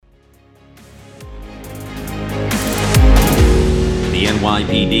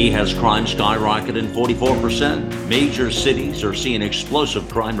NYPD has crime skyrocketed 44%. Major cities are seeing explosive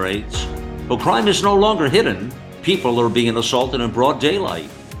crime rates. But crime is no longer hidden. People are being assaulted in broad daylight.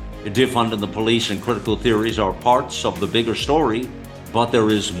 Defunding the police and critical theories are parts of the bigger story, but there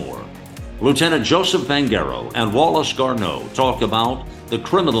is more. Lieutenant Joseph Pangaro and Wallace Garneau talk about the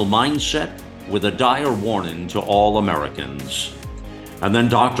criminal mindset with a dire warning to all Americans. And then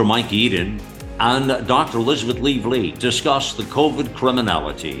Dr. Mike Eden and Dr. Elizabeth Liev-Lee discuss the COVID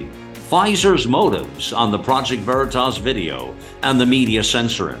criminality, Pfizer's motives on the Project Veritas video, and the media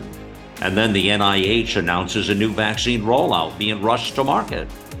censoring. And then the NIH announces a new vaccine rollout being rushed to market.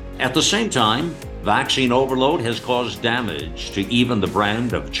 At the same time, vaccine overload has caused damage to even the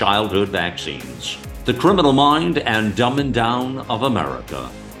brand of childhood vaccines. The criminal mind and dumbing down of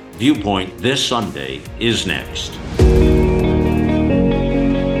America. Viewpoint this Sunday is next.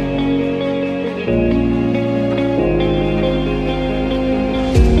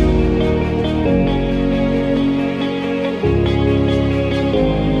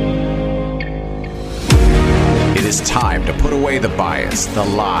 It's time to put away the bias, the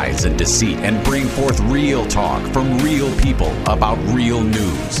lies, and deceit, and bring forth real talk from real people about real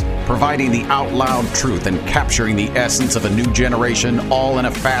news, providing the out loud truth and capturing the essence of a new generation, all in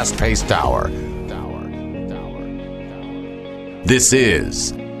a fast-paced hour. This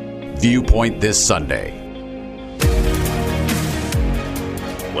is Viewpoint This Sunday.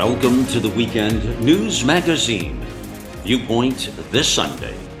 Welcome to the Weekend News Magazine, Viewpoint This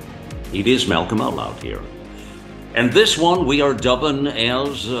Sunday. It is Malcolm Outloud here. And this one we are dubbing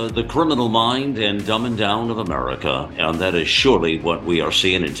as the criminal mind and dumbing down of America. And that is surely what we are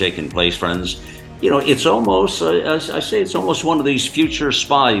seeing and taking place, friends. You know, it's almost, I say it's almost one of these future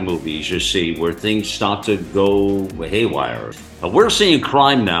spy movies, you see, where things start to go haywire. We're seeing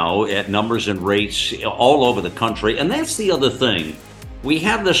crime now at numbers and rates all over the country. And that's the other thing. We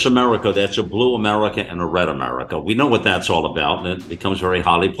have this America that's a blue America and a red America. We know what that's all about, and it becomes very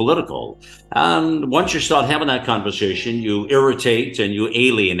highly political. And once you start having that conversation, you irritate and you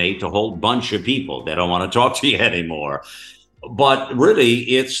alienate a whole bunch of people. They don't want to talk to you anymore. But really,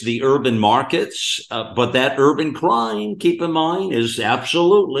 it's the urban markets. But that urban crime, keep in mind, is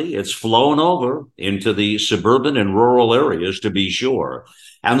absolutely, it's flowing over into the suburban and rural areas, to be sure.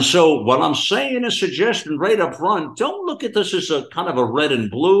 And so what I'm saying is suggesting right up front, don't look at this as a kind of a red and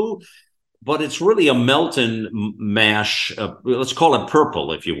blue, but it's really a melting mash. Let's call it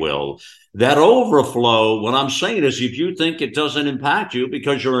purple, if you will. That overflow, what I'm saying is if you think it doesn't impact you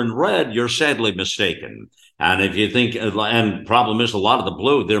because you're in red, you're sadly mistaken. And if you think, and problem is a lot of the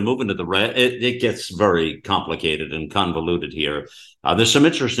blue, they're moving to the red, it gets very complicated and convoluted here. There's some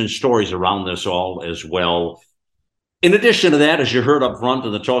interesting stories around this all as well. In addition to that, as you heard up front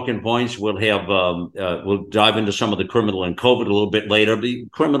in the talking points, we'll dive into some of the criminal and COVID a little bit later. The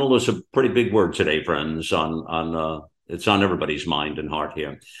criminal is a pretty big word today, friends. It's on everybody's mind and heart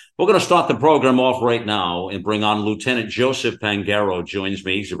here. We're going to start the program off right now and bring on Lieutenant Joseph Pangaro. Joins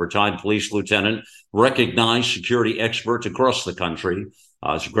me. He's a retired police lieutenant, recognized security expert across the country.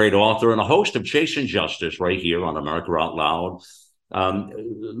 He's a great author and a host of Chasing Justice right here on America Out Loud.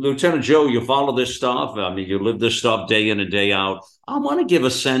 Lieutenant Joe, you follow this stuff. I mean, you live this stuff day in and day out. I want to give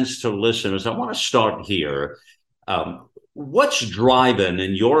a sense to listeners. I want to start here. What's driving,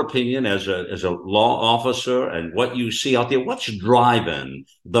 in your opinion, as a law officer and what you see out there, what's driving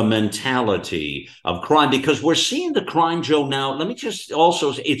the mentality of crime? Because we're seeing the crime, Joe, now. Let me just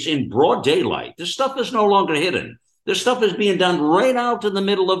also say it's in broad daylight. This stuff is no longer hidden. This stuff is being done right out in the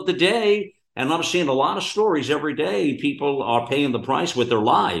middle of the day. And I'm seeing a lot of stories every day. People are paying the price with their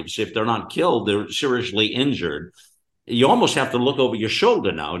lives. If they're not killed, they're seriously injured. You almost have to look over your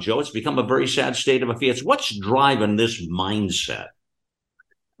shoulder now, Joe. It's become a very sad state of affairs. What's driving this mindset?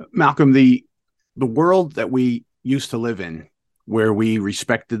 Malcolm, the world that we used to live in, where we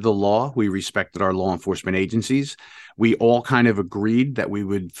respected the law, we respected our law enforcement agencies, we all kind of agreed that we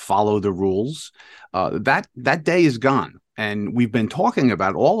would follow the rules. That day is gone. And we've been talking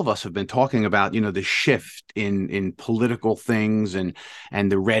about, all of us have been talking about, the shift in political things and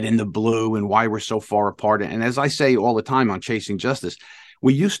the red and the blue and why we're so far apart. And as I say all the time on Chasing Justice,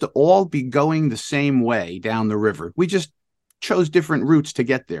 we used to all be going the same way down the river. We just chose different routes to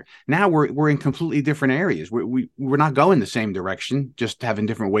get there. Now we're in completely different areas. We're not going the same direction, just having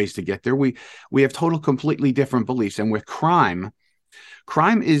different ways to get there. We have completely different beliefs. And with crime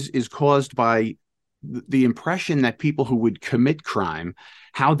is caused by the impression that people who would commit crime,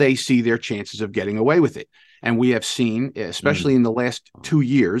 how they see their chances of getting away with it. And we have seen, especially in the last 2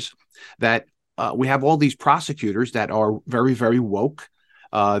 years, that we have all these prosecutors that are very, very woke.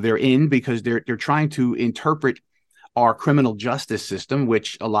 They're in because they're trying to interpret our criminal justice system,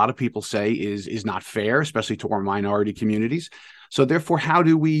 which a lot of people say is not fair, especially to our minority communities. So therefore, how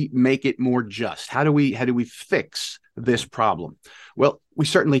do we make it more just? How do we fix this problem? Well, we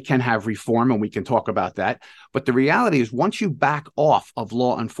certainly can have reform, and we can talk about that. But the reality is, once you back off of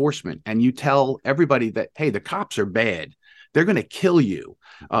law enforcement and you tell everybody that, hey, the cops are bad, they're going to kill you.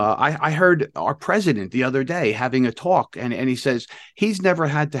 I heard our president the other day having a talk, and he says he's never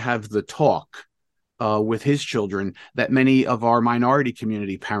had to have the talk with his children that many of our minority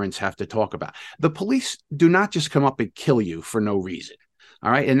community parents have to talk about. The police do not just come up and kill you for no reason. All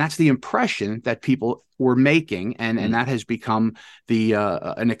right. And that's the impression that people were making. And that has become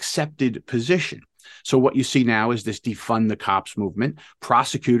an accepted position. So what you see now is this defund the cops movement,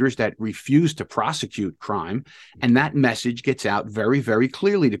 prosecutors that refuse to prosecute crime. And that message gets out very, very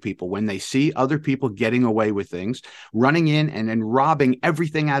clearly to people when they see other people getting away with things, running in and then robbing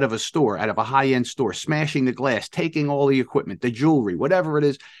everything out of a store, out of a high-end store, smashing the glass, taking all the equipment, the jewelry, whatever it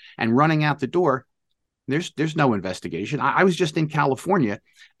is, and running out the door. There's no investigation. I was just in California,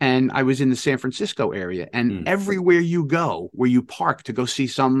 and I was in the San Francisco area, and everywhere you go, where you park to go see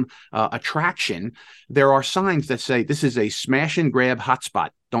some attraction, there are signs that say this is a smash and grab hotspot.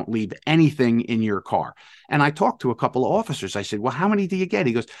 Don't leave anything in your car. And I talked to a couple of officers. I said, well, how many do you get?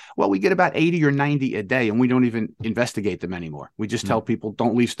 He goes, well, we get about 80 or 90 a day, and we don't even investigate them anymore. We just tell people,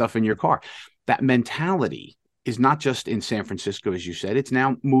 don't leave stuff in your car. That mentality is not just in San Francisco, as you said. It's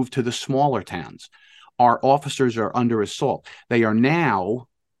now moved to the smaller towns. Our officers are under assault. They are now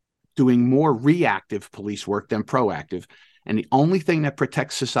doing more reactive police work than proactive. And the only thing that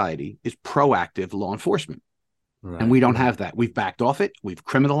protects society is proactive law enforcement. Right. And we don't have that. We've backed off it. We've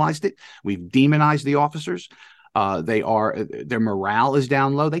criminalized it. We've demonized the officers. Their morale is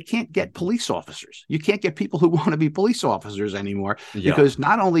down low. They can't get police officers. You can't get people who want to be police officers anymore because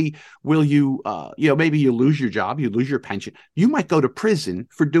not only will you, maybe you lose your job, you lose your pension, you might go to prison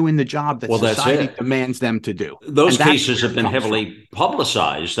for doing the job that society demands them to do. Those cases have been heavily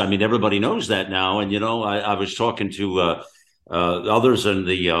publicized. I mean, everybody knows that now. And, I was talking to others in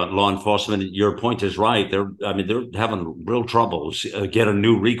the law enforcement. Your point is right. They're having real troubles getting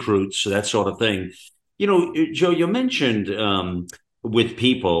new recruits, that sort of thing. Joe, you mentioned with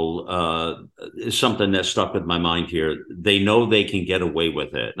people something that stuck with my mind here. They know they can get away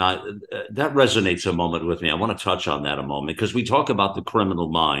with it. Now, that resonates a moment with me. I want to touch on that a moment because we talk about the criminal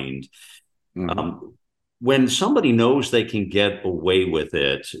mind. When somebody knows they can get away with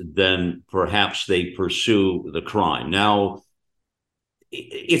it, then perhaps they pursue the crime. Now,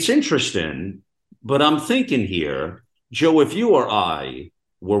 it's interesting, but I'm thinking here, Joe, if you or I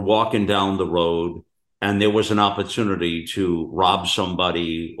were walking down the road and there was an opportunity to rob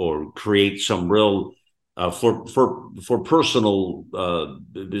somebody or create some real for personal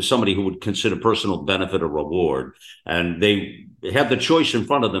somebody who would consider personal benefit or reward, and they have the choice in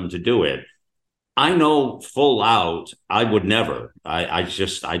front of them to do it, I know full out I would never. I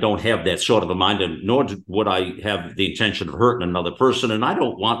don't have that sort of a mind, and nor would I have the intention of hurting another person, and I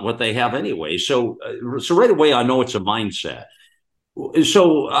don't want what they have anyway. So right away I know it's a mindset.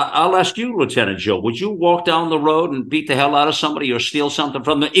 So I'll ask you, Lieutenant Joe, would you walk down the road and beat the hell out of somebody or steal something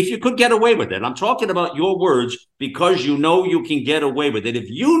from them if you could get away with it? I'm talking about your words because you know you can get away with it. If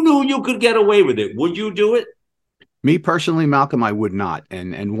you knew you could get away with it, would you do it? Me personally, Malcolm, I would not.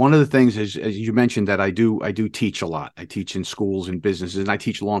 And one of the things is, as you mentioned, that I do teach a lot. I teach in schools and businesses, and I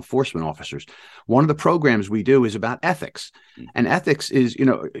teach law enforcement officers. One of the programs we do is about ethics. And ethics is,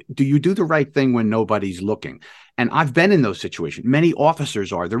 do you do the right thing when nobody's looking? And I've been in those situations. Many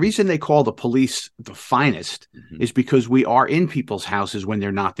officers are. The reason they call the police the finest is because we are in people's houses when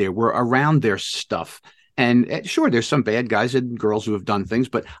they're not there. We're around their stuff. And sure, there's some bad guys and girls who have done things,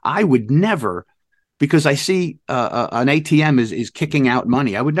 but I would never, because I see an ATM is kicking out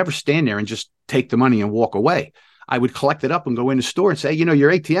money, I would never stand there and just take the money and walk away. I would collect it up and go in the store and say,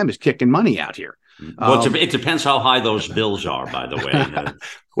 your ATM is kicking money out here. Well, it depends how high those bills are, by the way.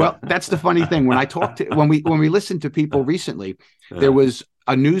 Well, that's the funny thing. When we listened to people recently, there was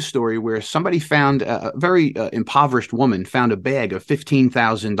a news story where somebody found a very impoverished woman found a bag of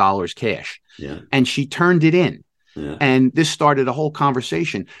 $15,000 cash, and she turned it in. Yeah. And this started a whole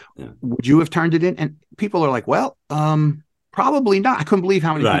conversation. Yeah. Would you have turned it in? And people are like, well, probably not. I couldn't believe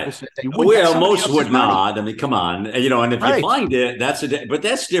how many people said they would. Well, most would not. I mean, come on. And if you find it, but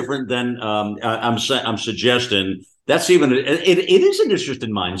that's different than I'm suggesting. That's even it is an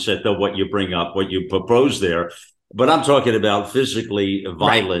interesting mindset, though, what you bring up, what you propose there. But I'm talking about physically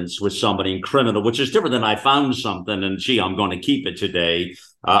violence with somebody and criminal, which is different than I found something and gee, I'm going to keep it today.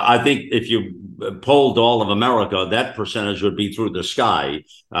 I think if you polled all of America, that percentage would be through the sky,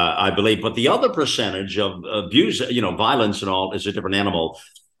 I believe. But the other percentage of abuse, violence and all is a different animal.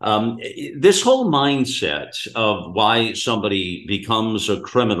 This whole mindset of why somebody becomes a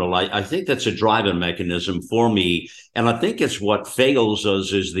criminal, I think that's a driving mechanism for me. And I think it's what fails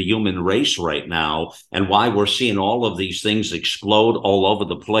us as the human race right now and why we're seeing all of these things explode all over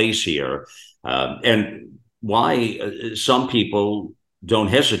the place here. And why some people don't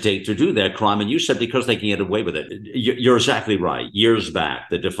hesitate to do that crime. And you said because they can get away with it. You're exactly right. Years back,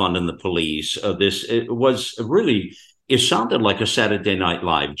 the defunding the police, it sounded like a Saturday Night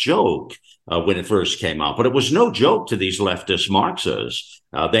Live joke when it first came out, but it was no joke to these leftist Marxists.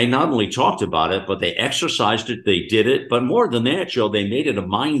 They not only talked about it, but they exercised it, they did it. But more than that, Joe, they made it a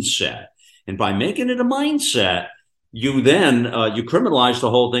mindset. And by making it a mindset, you then you criminalize the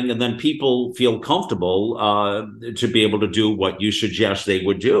whole thing, and then people feel comfortable to be able to do what you suggest they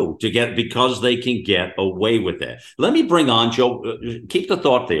would do because they can get away with it. Let me bring on Joe. Keep the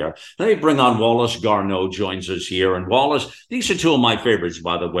thought there. Let me bring on Wallace Garneau joins us here, and Wallace. These are two of my favorites,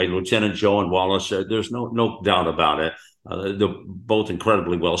 by the way, Lieutenant Joe and Wallace. There's no doubt about it. They're both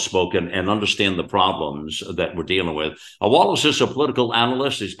incredibly well spoken and understand the problems that we're dealing with. Wallace is a political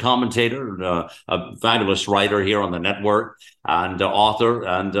analyst, he's a commentator, a fabulous writer here on the network, and author,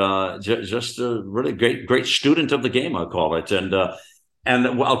 and just a really great student of the game, I call it. And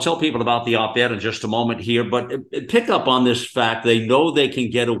I'll tell people about the op-ed in just a moment here, but pick up on this fact. They know they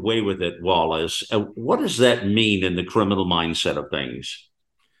can get away with it, Wallace. What does that mean in the criminal mindset of things?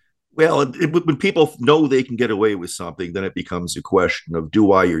 Well, when people know they can get away with something, then it becomes a question of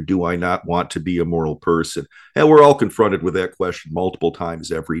do I or do I not want to be a moral person? And we're all confronted with that question multiple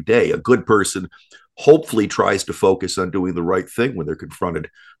times every day. A good person hopefully tries to focus on doing the right thing when they're confronted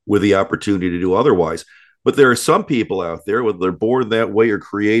with the opportunity to do otherwise. But there are some people out there, whether they're born that way or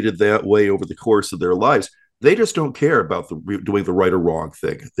created that way over the course of their lives, they just don't care about doing the right or wrong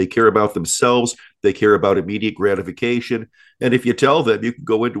thing. They care about themselves. They care about immediate gratification. And if you tell them you can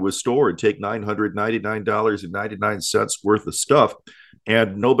go into a store and take $999.99 worth of stuff,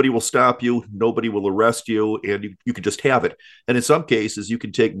 and nobody will stop you, nobody will arrest you, and you can just have it. And in some cases, you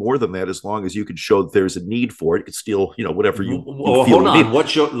can take more than that as long as you can show that there's a need for it. You can steal, whatever you feel hold on. need.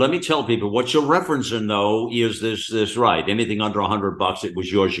 Let me tell people what you're referencing, though, is this right? Anything under $100, it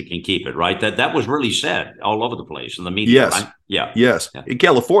was yours. You can keep it, right? That was really said all over the place in the media. Yes. Right? Yeah. Yes. Yeah. In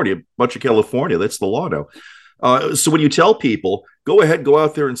California, much of California, that's the law now. So when you tell people, go ahead, go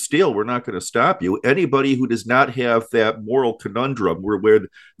out there and steal, we're not going to stop you. Anybody who does not have that moral conundrum where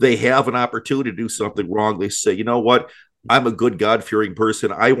they have an opportunity to do something wrong, they say, you know what? I'm a good God-fearing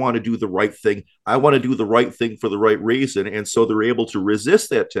person. I want to do the right thing. I want to do the right thing for the right reason. And so they're able to resist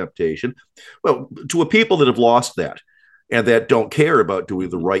that temptation. Well, to a people that have lost that and that don't care about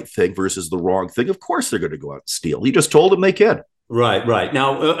doing the right thing versus the wrong thing, of course they're going to go out and steal. You just told them they can. Right.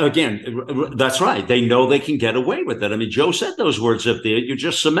 Now, again, that's right. They know they can get away with it. I mean, Joe said those words up there. You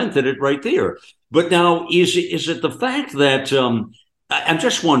just cemented it right there. But now, is it the fact that I'm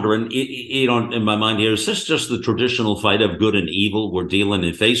just wondering, in my mind here, is this just the traditional fight of good and evil we're dealing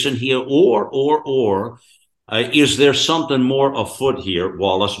and facing here, or is there something more afoot here,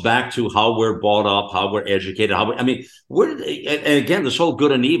 Wallace? Back to how we're brought up, how we're educated. And again, this whole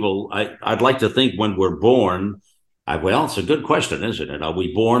good and evil. I'd like to think when we're born. Well, it's a good question, isn't it? Are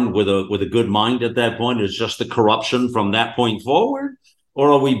we born with a good mind at that point? Is just the corruption from that point forward?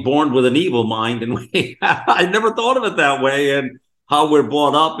 Or are we born with an evil mind? And I never thought of it that way. And how we're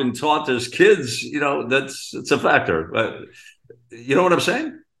brought up and taught as kids, it's a factor. You know what I'm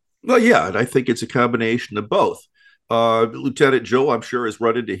saying? Well, yeah, and I think it's a combination of both. Lieutenant Joe, I'm sure, has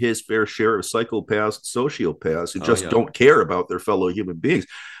run into his fair share of psychopaths and sociopaths who just don't care about their fellow human beings.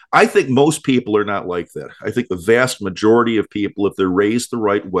 I think most people are not like that. I think the vast majority of people, if they're raised the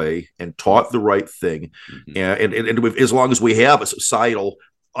right way and taught the right thing, and as long as we have a societal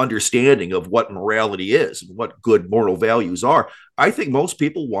understanding of what morality is and what good moral values are, I think most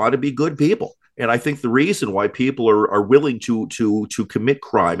people want to be good people. And I think the reason why people are willing to commit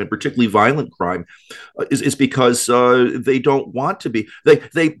crime, and particularly violent crime, is because they don't want to be.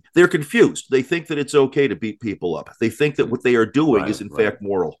 They're confused. They think that it's okay to beat people up. They think that what they are doing is in fact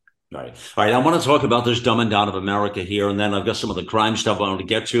moral. Right. All right. I want to talk about this dumbing down of America here, and then I've got some of the crime stuff I want to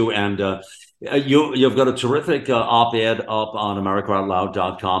get to. And you've got a terrific op-ed up on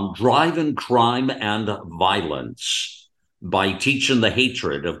AmericaOutloud.com, Driving Crime and Violence by Teaching the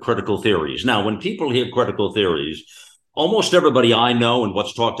Hatred of Critical Theories. Now, when people hear critical theories, Almost everybody I know and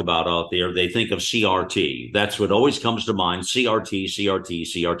what's talked about out there, they think of CRT. That's what always comes to mind. CRT, CRT,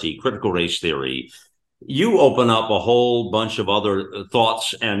 CRT, critical race theory. You open up a whole bunch of other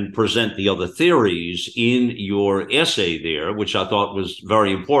thoughts and present the other theories in your essay there, which I thought was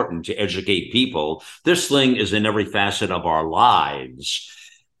very important to educate people. This thing is in every facet of our lives.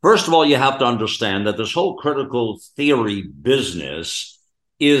 First of all, you have to understand that this whole critical theory business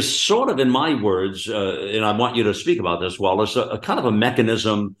is sort of, in my words, and I want you to speak about this, Wallace, a kind of a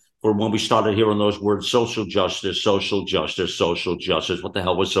mechanism for when we started hearing those words, social justice, social justice, social justice. What the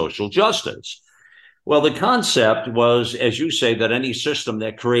hell was social justice? Well, the concept was, as you say, that any system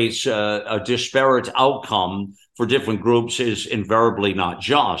that creates a disparate outcome for different groups is invariably not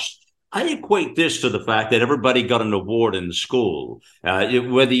just. I equate this to the fact that everybody got an award in school,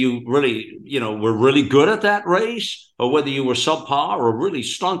 whether you really, were really good at that race or whether you were subpar or really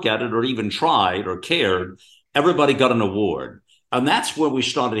stunk at it or even tried or cared, everybody got an award. And that's where we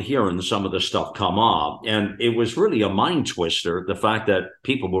started hearing some of the stuff come up. And it was really a mind twister, the fact that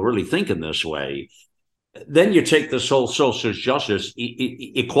people were really thinking this way. Then you take this whole social justice,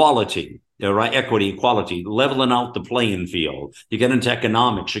 equality, right? Equity, equality, leveling out the playing field. You get into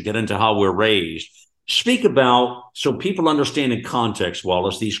economics, you get into how we're raised. Speak about, so people understand in context,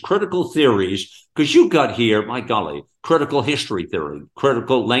 Wallace, these critical theories, because you got here, my golly, critical history theory,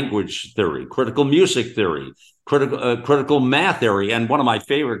 critical language theory, critical music theory, critical math theory, and one of my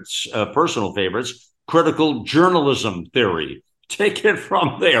favorites, personal favorites, critical journalism theory. Take it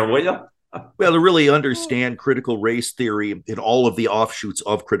from there, will you? Well, to really understand critical race theory and all of the offshoots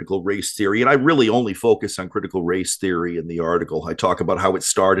of critical race theory, and I really only focus on critical race theory in the article. I talk about how it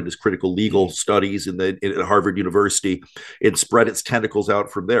started as critical legal studies at Harvard University. It spread its tentacles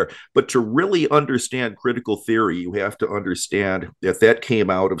out from there. But to really understand critical theory, you have to understand that came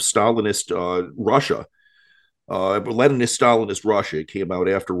out of Stalinist Russia. Leninist-Stalinist Russia. It came out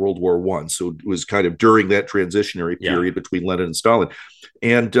after World War I. So it was kind of during that transitionary period between Lenin and Stalin.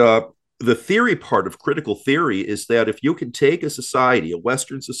 And the theory part of critical theory is that if you can take a society, a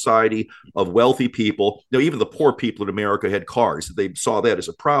Western society of wealthy people, even the poor people in America had cars. They saw that as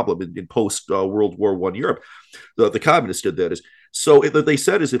a problem in post-World War I Europe. The communists did that. So what they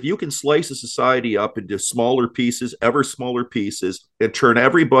said is if you can slice a society up into smaller pieces, ever smaller pieces, and turn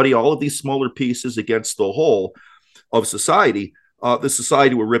everybody, all of these smaller pieces against the whole of society, the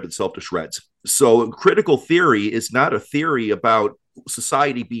society will rip itself to shreds. So critical theory is not a theory about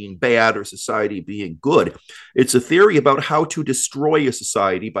society being bad or society being good. It's a theory about how to destroy a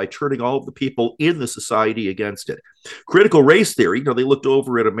society by turning all of the people in the society against it. Critical race theory, they looked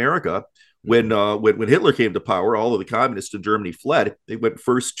over at America when Hitler came to power. All of the communists in Germany fled. They went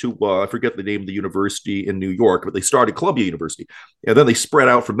first to I forget the name of the university in New York, but they started Columbia University, and then they spread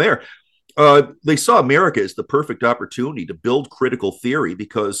out from there. They saw America as the perfect opportunity to build critical theory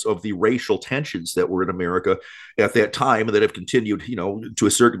because of the racial tensions that were in America at that time and that have continued, to a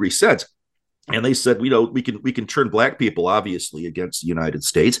certain degree since. And they said, we can turn black people, obviously, against the United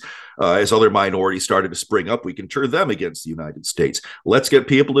States. As other minorities started to spring up, we can turn them against the United States. Let's get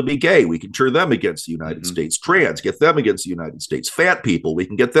people to be gay. We can turn them against the United States. Trans, get them against the United States. Fat people, we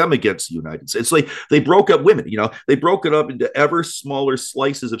can get them against the United States. It's like they broke up women. They broke it up into ever smaller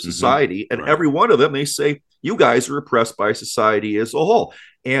slices of society. And every one of them, they say, you guys are oppressed by society as a whole.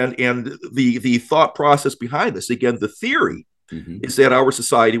 And the thought process behind this, again, the theory, is that our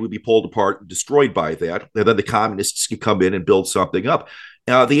society would be pulled apart and destroyed by that. And then the communists can come in and build something up.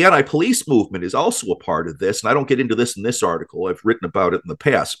 The anti-police movement is also a part of this. And I don't get into this in this article. I've written about it in the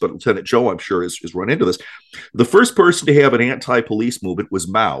past, but Lieutenant Joe, I'm sure, has run into this. The first person to have an anti-police movement was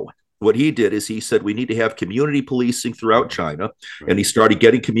Mao. What he did is he said, we need to have community policing throughout China. And he started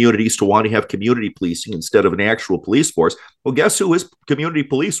getting communities to want to have community policing instead of an actual police force. Well, guess who his community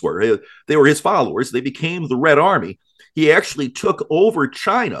police were? They were his followers. They became the Red Army. He actually took over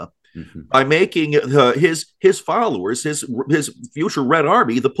China by making his followers, his future Red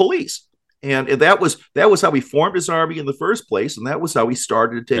Army, the police. And that was how he formed his army in the first place. And that was how he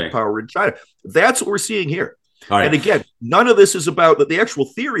started to take power in China. That's what we're seeing here. Right. And again, none of this is about the actual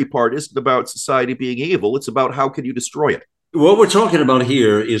theory part isn't about society being evil. It's about how can you destroy it. What we're talking about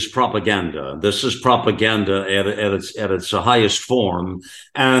here is propaganda. This is propaganda at its highest form.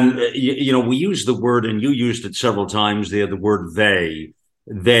 And, we use the word, and you used it several times there, the word they.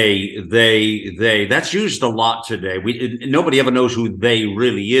 That's used a lot today. Nobody ever knows who they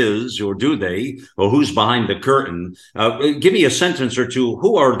really is, or do they, or who's behind the curtain. Give me a sentence or two.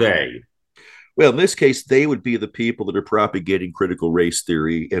 Who are they? Well, in this case, they would be the people that are propagating critical race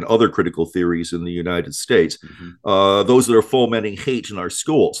theory and other critical theories in the United States. Those that are fomenting hate in our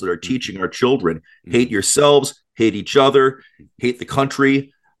schools, that are teaching our children, hate yourselves, hate each other, hate the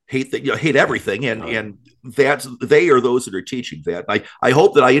country, hate everything. And they are those that are teaching that. I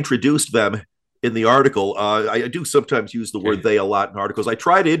hope that I introduced them in the article. I do sometimes use the word they a lot in articles. I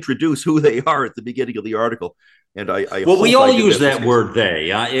try to introduce who they are at the beginning of the article. And we all use that word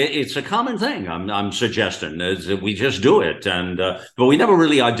 "they." It's a common thing. I'm suggesting we just do it, but we never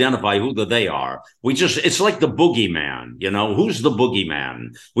really identify who the "they" are. It's like the boogeyman. Who's the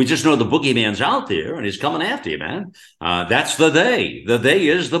boogeyman? We just know the boogeyman's out there and he's coming after you, man. That's the "they." The "they"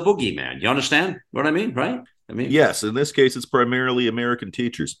 is the boogeyman. You understand what I mean, right? Yes. In this case, it's primarily American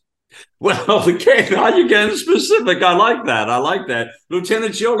teachers. Well, okay, now you're getting specific. I like that.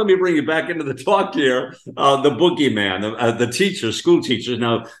 Lieutenant Joe, let me bring you back into the talk here. The boogeyman, the teachers, school teachers.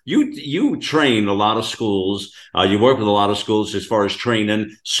 Now, you train a lot of schools. You work with a lot of schools as far as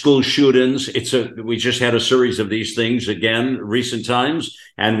training school shootings. We just had a series of these things again, recent times,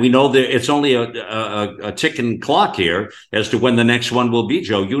 and we know that it's only a ticking clock here as to when the next one will be,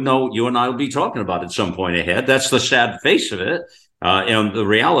 Joe. You and I will be talking about it at some point ahead. That's the sad face of it. And the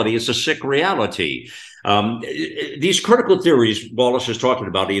reality is a sick reality. These critical theories Wallace is talking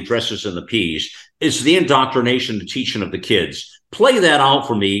about, he addresses in the piece, is the indoctrination, the teaching of the kids. Play that out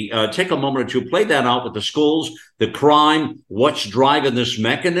for me. Take a moment or two, play that out with the schools, the crime, what's driving this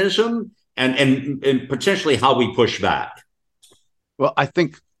mechanism, and potentially how we push back. Well, I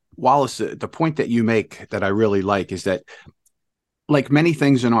think, Wallace, the point that you make that I really like is that, like many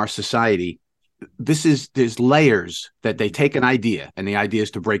things in our society, there's layers that they take an idea, and the idea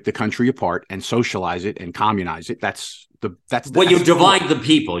is to break the country apart and socialize it and communize it. You divide the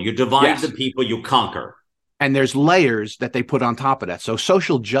people. You divide the people, you conquer. And there's layers that they put on top of that. So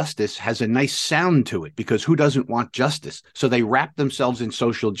social justice has a nice sound to it, because who doesn't want justice? So they wrap themselves in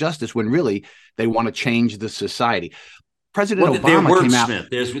social justice when really they want to change the society. President Obama came out.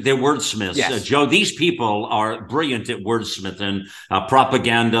 They're wordsmiths. Yes. Joe, these people are brilliant at wordsmithing,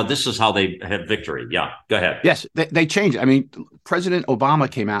 propaganda. This is how they have victory. Yeah, go ahead. Yes, they changed. President Obama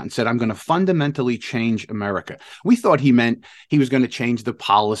came out and said, I'm going to fundamentally change America. We thought he meant he was going to change the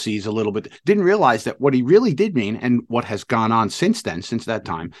policies a little bit. Didn't realize that what he really did mean, and what has gone on since that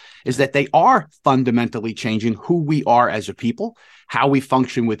time, is that they are fundamentally changing who we are as a people, how we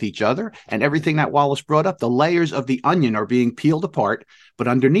function with each other, and everything that Wallace brought up. The layers of the onion are being peeled apart, but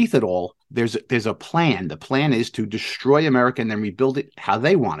underneath it all, there's a plan. The plan is to destroy America and then rebuild it how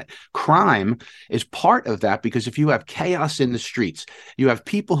they want it. Crime is part of that, because if you have chaos in the streets, you have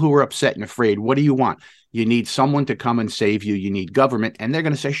people who are upset and afraid. What do you want? You need someone to come and save you. You need government. And they're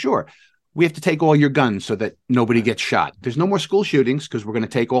going to say, sure, we have to take all your guns so that nobody gets shot. There's no more school shootings because we're going to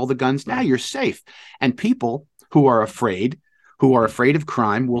take all the guns. Now you're safe. And people who are afraid of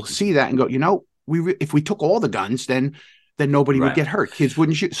crime will see that and go, if we took all the guns, then nobody would get hurt. Kids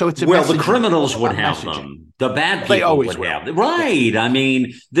wouldn't shoot. So it's the criminals would have them. The bad people would have them. Right.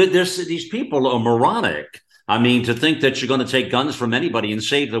 There's these people are moronic. To think that you're going to take guns from anybody and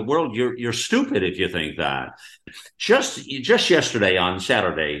save the world, you're stupid if you think that. Just yesterday on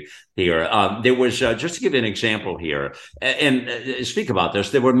Saturday here, there was, just to give you an example here, and speak about this,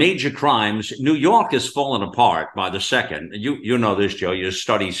 there were major crimes. New York is falling apart by the second. You know this, Joe. You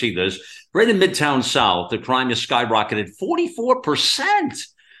see this. Right in Midtown South, the crime has skyrocketed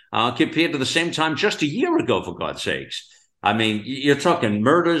 44% compared to the same time just a year ago, for God's sakes. You're talking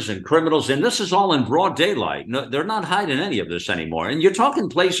murders and criminals, and this is all in broad daylight. No, they're not hiding any of this anymore. And you're talking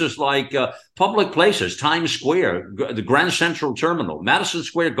places like public places, Times Square, the Grand Central Terminal, Madison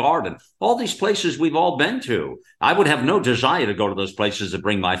Square Garden, all these places we've all been to. I would have no desire to go to those places to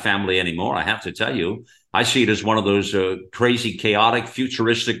bring my family anymore, I have to tell you. I see it as one of those crazy, chaotic,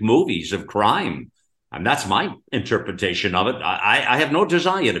 futuristic movies of crime. And that's my interpretation of it. I have no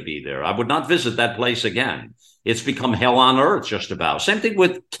desire to be there. I would not visit that place again. It's become hell on earth, just about. Same thing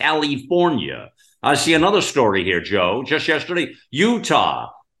with California. I see another story here, Joe. Just yesterday, Utah,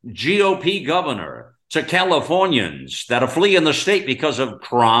 GOP governor to Californians that are fleeing the state because of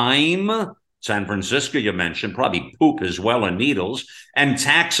crime. San Francisco, you mentioned, probably poop as well and needles, and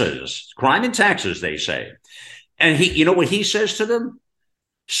taxes. Crime and taxes, they say. And you know what he says to them?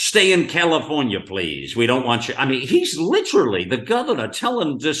 Stay in California, please. We don't want you. He's literally the governor telling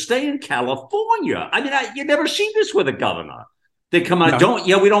them to stay in California. You never see this with a governor. They come out,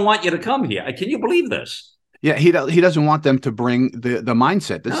 we don't want you to come here. Can you believe this? Yeah, he doesn't want them to bring the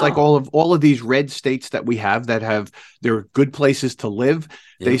mindset. It's like all of these red states that we have that have they're good places to live.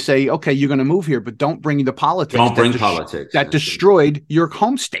 Yeah. They say, okay, you're going to move here, but don't bring the politics. Don't bring politics that destroyed your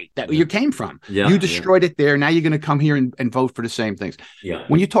home state that you came from. Yeah, you destroyed it there. Now you're going to come here and vote for the same things. Yeah.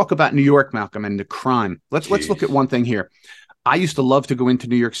 When you talk about New York, Malcolm, and the crime, let's look at one thing here. I used to love to go into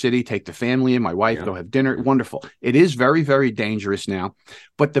New York City, take the family and my wife, go have dinner. Wonderful. It is very, very dangerous now,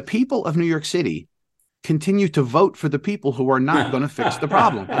 but the people of New York City continue to vote for the people who are not going to fix the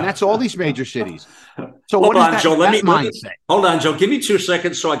problem. And that's all these major cities. So hold on, Joe. Let me hold on, Joe. Give me 2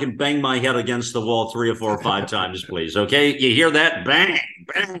 seconds so I can bang my head against the wall 3 or 4 or 5 times, please. Okay. You hear that? Bang,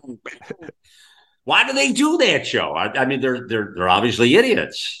 bang, bang. Why do they do that, Joe? I mean, they're obviously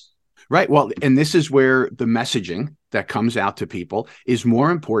idiots. Right. Well, and this is where the messaging that comes out to people is more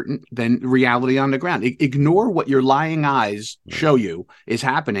important than reality on the ground. Ignore what your lying eyes show you is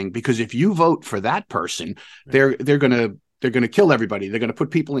happening, because if you vote for that person, they're going to kill everybody. They're going to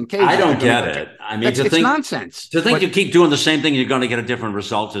put people in cages. I don't get it. I mean, it's nonsense. To think you keep doing the same thing, you're going to get a different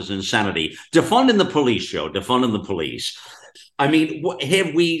result is insanity. Defunding the police, Joe. Defunding the police. I mean,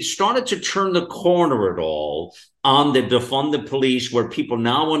 have we started to turn the corner at all on the defund the police, where people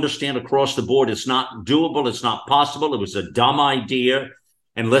now understand across the board it's not doable, it's not possible, it was a dumb idea,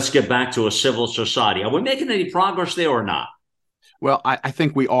 and let's get back to a civil society? Are we making any progress there or not? Well, I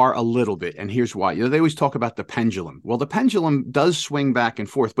think we are a little bit, and here's why. They always talk about the pendulum. Well, the pendulum does swing back and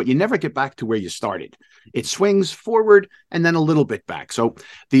forth, but you never get back to where you started. It swings forward and then a little bit back. So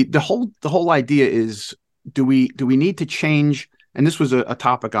the whole idea is, do we need to change? And this was a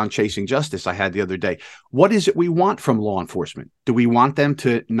topic on Chasing Justice I had the other day. What is it we want from law enforcement? Do we want them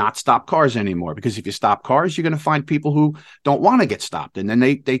to not stop cars anymore? Because if you stop cars, you're going to find people who don't want to get stopped. And then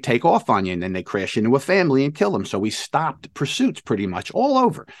they take off on you, and then they crash into a family and kill them. So we stopped pursuits pretty much all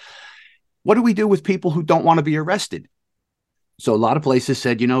over. What do we do with people who don't want to be arrested? So a lot of places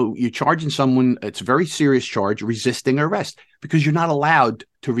said, you're charging someone, it's a very serious charge, resisting arrest, because you're not allowed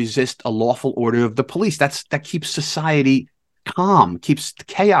to resist a lawful order of the police. That keeps society calm, keeps the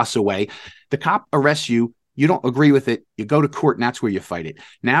chaos away. The cop arrests you, you don't agree with it, you go to court, and that's where you fight it.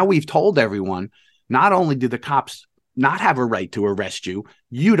 Now we've told everyone, not only do the cops not have a right to arrest you,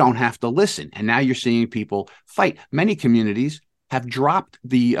 you don't have to listen. And now you're seeing people fight. Many communities have dropped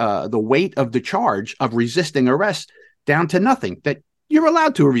the weight of the charge of resisting arrest down to nothing, that you're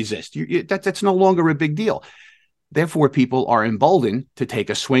allowed to resist. That's no longer a big deal. Therefore, people are emboldened to take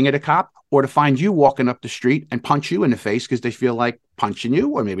a swing at a cop, or to find you walking up the street and punch you in the face because they feel like punching you,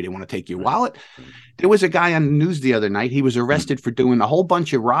 or maybe they want to take your wallet. There was a guy on the news the other night. He was arrested for doing a whole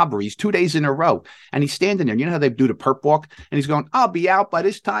bunch of robberies 2 days in a row. And he's standing there. You know how they do the perp walk? And he's going, I'll be out by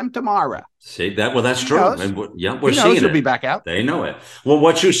this time tomorrow. See that? Well, that's true. And we're seeing it. He'll be back out. They know it. Well,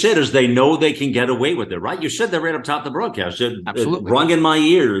 what you said is they know they can get away with it, right? You said that right up top of the broadcast. Absolutely. It rung in my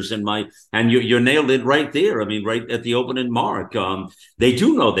ears, and you nailed it right there. I mean, right at the opening mark. They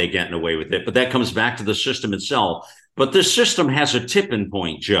do know they're getting away with it, but that comes back to the system itself. But this system has a tipping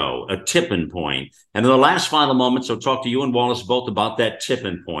point, Joe, a tipping point. And in the last final moments, I'll talk to you and Wallace both about that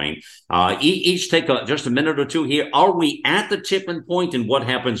tipping point. Each take just a minute or two here. Are we at the tipping point, and what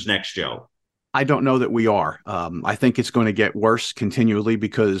happens next, Joe? I don't know that we are. I think it's going to get worse continually,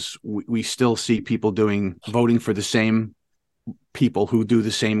 because we still see people voting for the same people who do the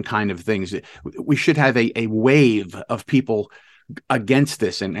same kind of things. We should have a wave of people against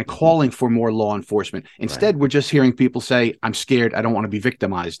this and calling for more law enforcement. Instead, We're just hearing people say, I'm scared, I don't want to be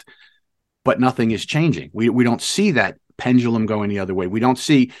victimized. But nothing is changing. We don't see that pendulum going the other way. We don't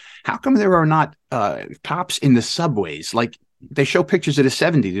see, how come there are not cops in the subways? Like, they show pictures of the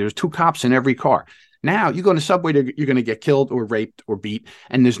 70s. There's 2 cops in every car. Now you go in a subway, you're going to get killed or raped or beat,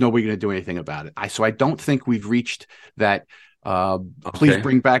 and there's nobody going to do anything about it. So I don't think we've reached that please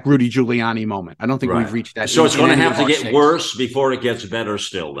bring back Rudy Giuliani moment. I don't think we've reached that. So it's going to have to get worse before it gets better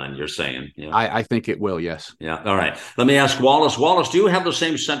still, then, you're saying? Yeah. I think it will, yes. Yeah. All right. Let me ask Wallace. Wallace, do you have the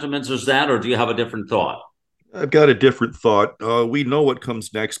same sentiments as that, or do you have a different thought? I've got a different thought. We know what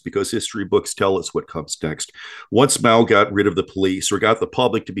comes next because history books tell us what comes next. Once Mao got rid of the police, or got the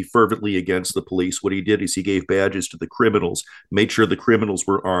public to be fervently against the police, what he did is he gave badges to the criminals, made sure the criminals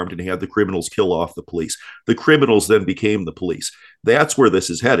were armed, and had the criminals kill off the police. The criminals then became the police. That's where this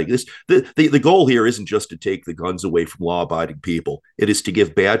is heading. The goal here isn't just to take the guns away from law-abiding people. It is to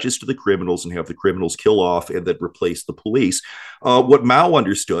give badges to the criminals and have the criminals kill off and then replace the police. What Mao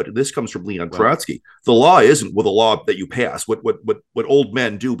understood, and this comes from Leon Trotsky, the law isn't with a law that you pass. What old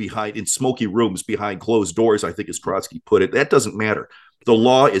men do in smoky rooms behind closed doors, I think as Trotsky put it, that doesn't matter. The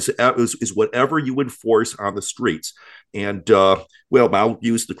law is whatever you enforce on the streets. And, Mao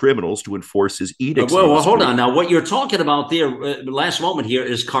used the criminals to enforce his edicts. Well, hold on. Now, what you're talking about there, last moment here,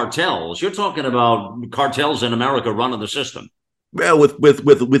 is cartels. You're talking about cartels in America running the system. Well,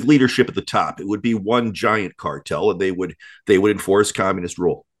 with leadership at the top, it would be one giant cartel, and they would enforce communist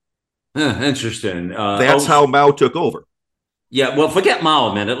rule. Interesting. That's how Mao took over. Yeah, well, forget Mao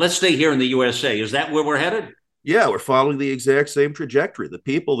a minute. Let's stay here in the USA. Is that where we're headed? Yeah, we're following the exact same trajectory. The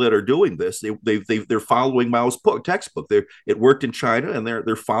people that are doing this, they're following Mao's textbook. It worked in China, and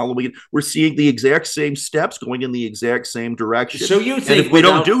they're following it. We're seeing the exact same steps going in the exact same direction. So you think, and if we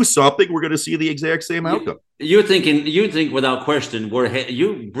don't do something, we're going to see the exact same outcome. You think without question,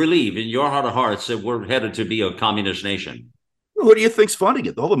 you believe in your heart of hearts that we're headed to be a communist nation? Who do you think's funding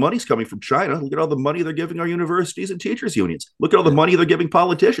it? All the money's coming from China. Look at all the money they're giving our universities and teachers unions. Look at all the money they're giving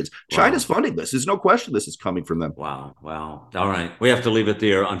politicians. Wow. China's funding this. There's no question this is coming from them. Wow. All right. We have to leave it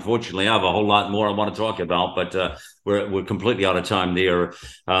there. Unfortunately, I have a whole lot more I want to talk about, but we're completely out of time there.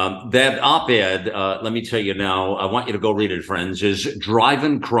 That op-ed, let me tell you now, I want you to go read it, friends, is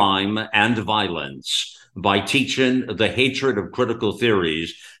Driving Crime and Violence by Teaching the Hatred of Critical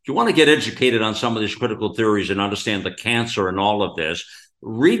Theories. If you want to get educated on some of these critical theories and understand the cancer and all of this,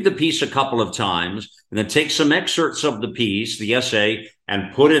 read the piece a couple of times and then take some excerpts of the piece, the essay,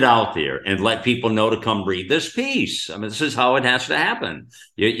 and put it out there and let people know to come read this piece. I mean, this is how it has to happen.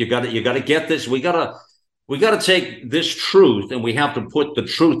 You got to get this. We got to take this truth, and we have to put the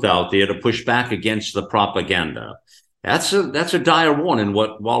truth out there to push back against the propaganda. That's a dire warning,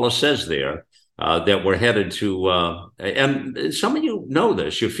 what Wallace says there. That we're headed to, and some of you know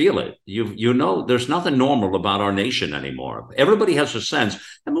this, you feel it. You know there's nothing normal about our nation anymore. Everybody has a sense.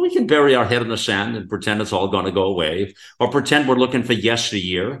 I mean, we can bury our head in the sand and pretend it's all going to go away, or pretend we're looking for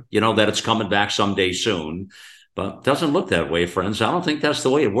yesteryear, that it's coming back someday soon. But it doesn't look that way, friends. I don't think that's the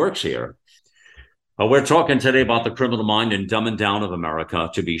way it works here. We're talking today about the criminal mind and dumbing down of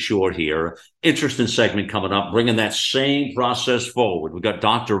America, to be sure here. Interesting segment coming up, bringing that same process forward. We've got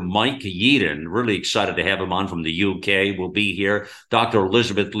Dr. Mike Yeadon, really excited to have him on from the UK, will be here. Dr.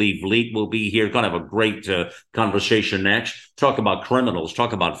 Elizabeth Lee Vliet will be here. Going to have a great conversation next. Talk about criminals,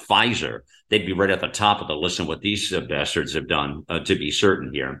 talk about Pfizer. They'd be right at the top of the list and what these bastards have done, to be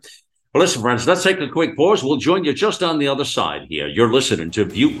certain here. Well, listen, friends, let's take a quick pause. We'll join you just on the other side here. You're listening to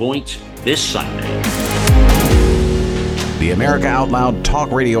Viewpoint this Sunday. The America Out Loud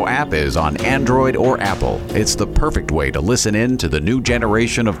Talk Radio app is on Android or Apple. It's the perfect way to listen in to the new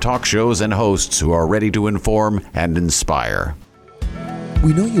generation of talk shows and hosts who are ready to inform and inspire.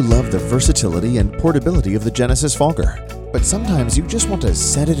 We know you love the versatility and portability of the Genesis Fogger, but sometimes you just want to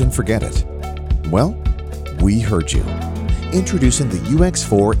set it and forget it. Well, we heard you. Introducing the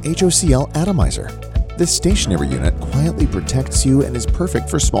UX4 HOCL Atomizer. This stationary unit quietly protects you and is perfect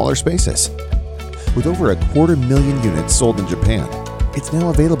for smaller spaces. With over 250,000 units sold in Japan, it's now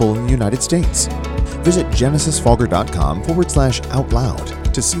available in the United States. Visit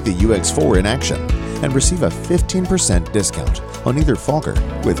genesisfogger.com/outloud to see the UX4 in action and receive a 15% discount on either Fogger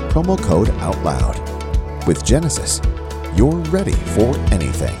with promo code OUTLOUD. With Genesis, you're ready for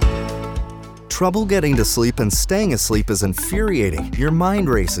anything. Trouble getting to sleep and staying asleep is infuriating. Your mind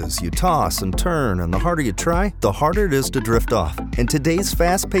races, you toss and turn, and the harder you try, the harder it is to drift off. And today's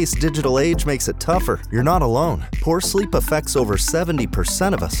fast-paced digital age makes it tougher. You're not alone. Poor sleep affects over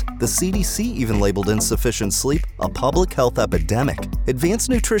 70% of us. The CDC even labeled insufficient sleep a public health epidemic. Advanced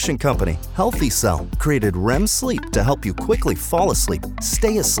nutrition company Healthy Cell created REM sleep to help you quickly fall asleep,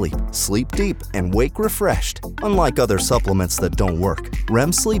 stay asleep, sleep deep, and wake refreshed. Unlike other supplements that don't work,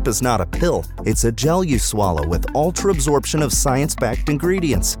 REM sleep is not a pill. It's a gel you swallow with ultra-absorption of science-backed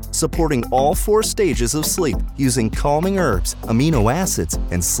ingredients, supporting all 4 stages of sleep using calming herbs, amino acids,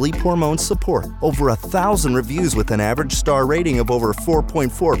 and sleep hormone support. Over 1,000 reviews with an average star rating of over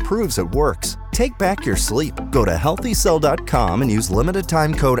 4.4 proves it works. Take back your sleep. Go to healthycell.com and use limited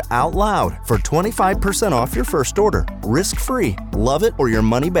time code OUTLOUD for 25% off your first order. Risk-free. Love it or your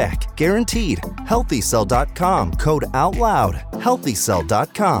money back. Guaranteed. Healthycell.com code OUTLOUD.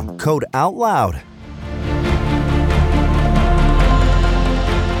 Healthycell.com code OUTLOUD.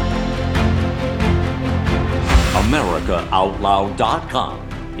 AmericaOutloud.com.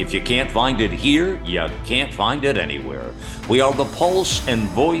 If you can't find it here, you can't find it anywhere. We are the pulse and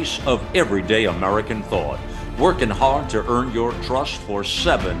voice of everyday American thought, working hard to earn your trust for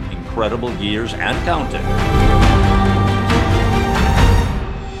 7 incredible years and counting.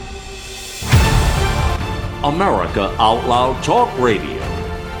 America Out Loud Talk Radio.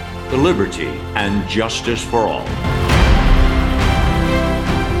 Liberty and justice for all.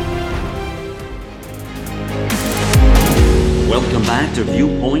 Welcome back to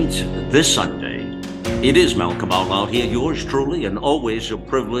Viewpoint this Sunday. It is Malcolm Out Loud here, yours truly, and always a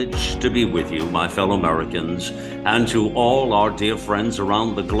privilege to be with you, my fellow Americans, and to all our dear friends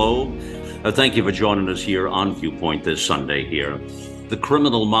around the globe. Thank you for joining us here on Viewpoint this Sunday here. The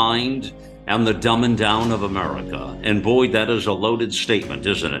criminal mind and the dumbing down of America. And boy, that is a loaded statement,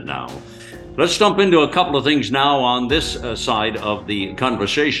 isn't it now? Let's jump into a couple of things now on this side of the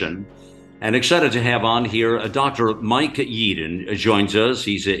conversation. And excited to have on here Dr. Mike Yeadon joins us.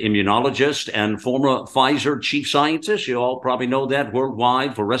 He's an immunologist and former Pfizer chief scientist. You all probably know that,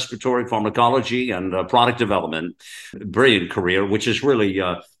 worldwide for respiratory pharmacology and product development. Brilliant career, which is really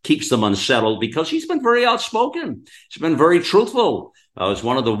keeps them unsettled because he's been very outspoken. He's been very truthful. He's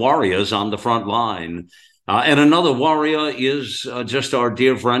one of the warriors on the front line. And another warrior is just our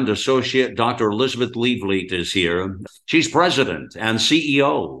dear friend, associate, Dr. Elizabeth Liebleet is here. She's president and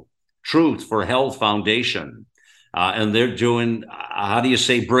CEO. Truth for Health Foundation. And they're doing, how do you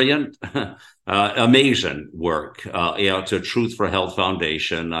say, brilliant? Amazing work to Truth for Health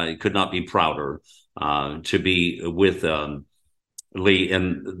Foundation. I could not be prouder to be with Lee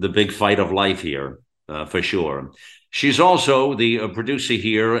in the big fight of life here, for sure. She's also the producer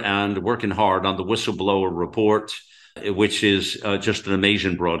here and working hard on the Whistleblower Report, which is just an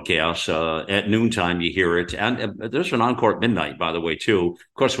amazing broadcast. At noontime, you hear it. And there's an encore at midnight, by the way, too.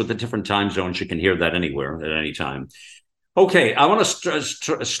 Of course, with the different time zones, you can hear that anywhere at any time. Okay, I want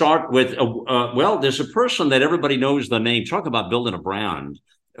to start with, well, there's a person that everybody knows the name. Talk about building a brand.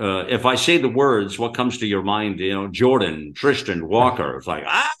 If I say the words, what comes to your mind? You know, Jordan, Tristan, Walker. It's like,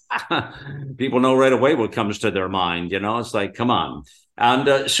 people know right away what comes to their mind. You know, it's like, come on.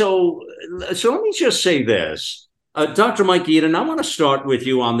 And so let me just say this. Dr. Mike Yeadon, I want to start with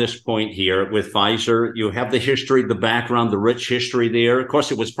you on this point here with Pfizer. You have the history, the background, the rich history there. Of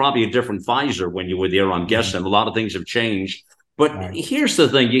course, it was probably a different Pfizer when you were there, I'm guessing. A lot of things have changed. But here's the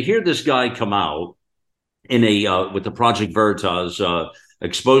thing. You hear this guy come out in with the Project Veritas,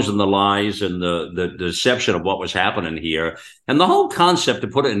 exposing the lies and the deception of what was happening here. And the whole concept, to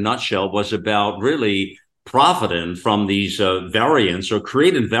put it in a nutshell, was about really profiting from these variants or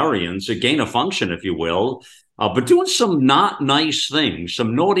creating variants, a gain of function, if you will, but doing some not nice things,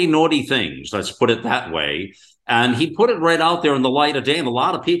 some naughty things, let's put it that way. And he put it right out there in the light of day. And a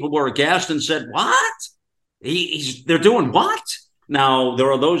lot of people were aghast and said, what? They're doing what? Now,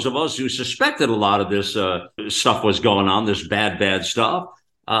 there are those of us who suspected a lot of this stuff was going on, this bad stuff.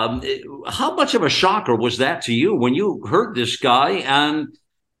 How much of a shocker was that to you when you heard this guy? And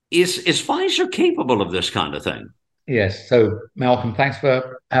is Pfizer capable of this kind of thing? Yes. So, Malcolm, thanks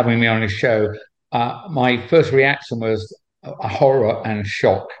for having me on the show. My first reaction was a horror and a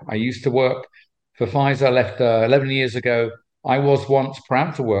shock. I used to work for Pfizer. I left 11 years ago. I was once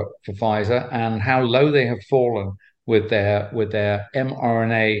proud to work for Pfizer, and how low they have fallen with their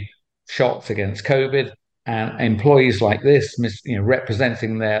mRNA shots against COVID, and employees like this,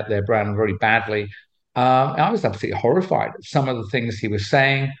 representing their brand very badly. I was absolutely horrified at some of the things he was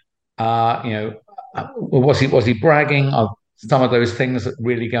saying. Was he bragging of some of those things that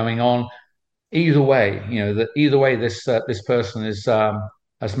really going on? Either way, this person has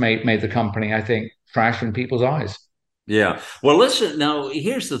made the company, I think, trash in people's eyes. Yeah. Well, listen, now,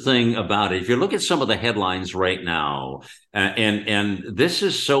 here's the thing about it. If you look at some of the headlines right now, and this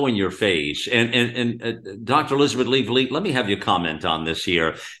is so in your face, and Dr. Elizabeth Liebleet, let me have you comment on this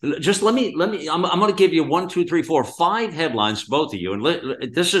here. Just I'm going to give you 1, 2, 3, 4, 5 headlines, both of you.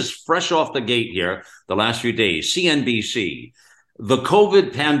 And this is fresh off the gate here, the last few days. CNBC. The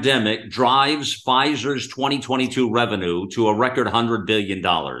COVID pandemic drives Pfizer's 2022 revenue to a record $100 billion.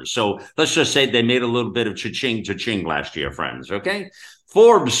 So let's just say they made a little bit of cha-ching last year, friends, okay?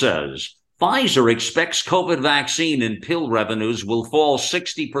 Forbes says Pfizer expects COVID vaccine and pill revenues will fall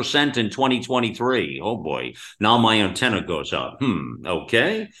 60% in 2023. Oh, boy. Now my antenna goes up.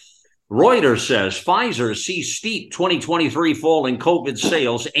 Okay. Reuters says Pfizer sees steep 2023 fall in COVID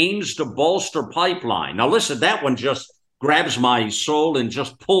sales, aims to bolster pipeline. Now, listen, that one just grabs my soul and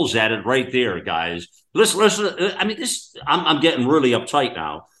just pulls at it right there, guys. Listen. I mean, I'm getting really uptight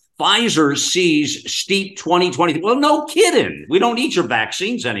now. Pfizer sees steep 2020. Well, no kidding. We don't need your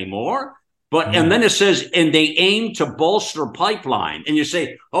vaccines anymore. But and then it says, and they aim to bolster pipeline. And you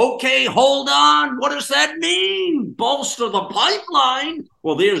say, okay, hold on. What does that mean? Bolster the pipeline?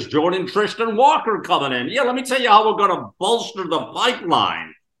 Well, there's Jordan, Tristan, Walker coming in. Yeah, let me tell you how we're going to bolster the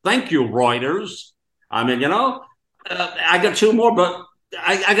pipeline. Thank you, Reuters. I mean, I got 2 more, but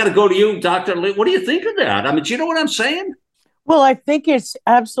I got to go to you, Dr. Lee. What do you think of that? I mean, do you know what I'm saying? Well, I think it's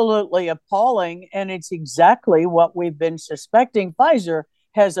absolutely appalling, and it's exactly what we've been suspecting. Pfizer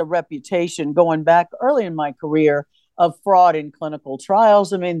has a reputation going back early in my career of fraud in clinical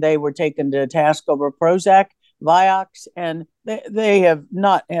trials. I mean, they were taken to task over Prozac, Vioxx, and they have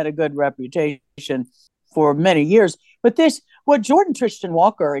not had a good reputation for many years. But what Jordan Tristan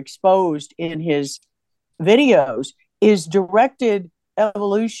Walker exposed in his videos is directed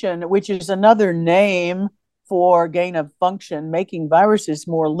evolution, which is another name for gain of function, making viruses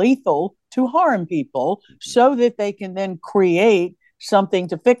more lethal to harm people so that they can then create something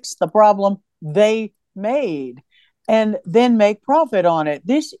to fix the problem they made and then make profit on it.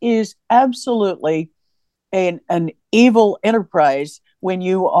 This is absolutely an evil enterprise when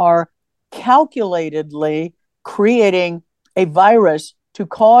you are calculatedly creating a virus to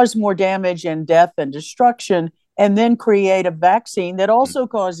cause more damage and death and destruction, and then create a vaccine that also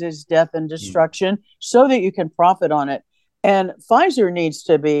causes death and destruction so that you can profit on it. And Pfizer needs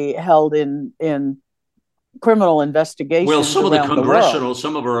to be held in criminal investigations. Well, some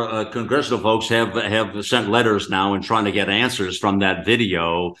of our congressional folks have sent letters now and trying to get answers from that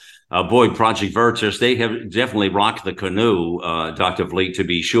video. Project Veritas, they have definitely rocked the canoe, Dr. Vliet, to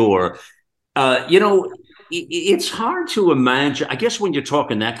be sure. It's hard to imagine. I guess when you're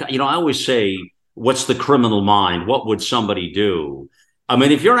talking that, I always say, what's the criminal mind? What would somebody do? I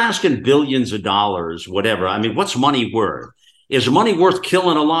mean, if you're asking billions of dollars, whatever, I mean, what's money worth? Is money worth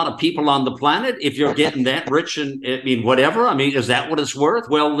killing a lot of people on the planet if you're getting that rich and whatever? I mean, is that what it's worth?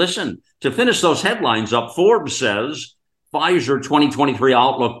 Well, listen, to finish those headlines up, Forbes says Pfizer 2023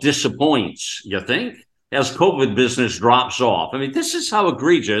 outlook disappoints, you think, as COVID business drops off. I mean, this is how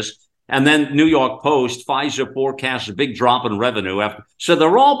egregious. And then New York Post, Pfizer forecasts a big drop in revenue. So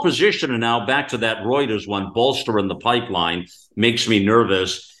they're all positioning now, back to that Reuters one, bolstering the pipeline, makes me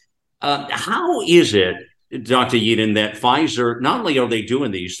nervous. How is it, Dr. Yeadon, that Pfizer, not only are they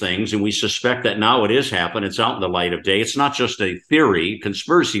doing these things, and we suspect that now it is happening, it's out in the light of day. It's not just a theory,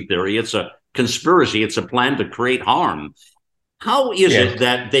 conspiracy theory. It's a conspiracy. It's a plan to create harm. How is it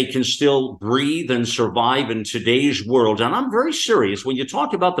that they can still breathe and survive in today's world? And I'm very serious. When you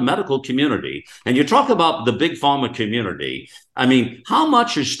talk about the medical community and you talk about the big pharma community, I mean, how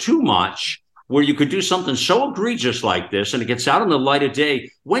much is too much where you could do something so egregious like this and it gets out in the light of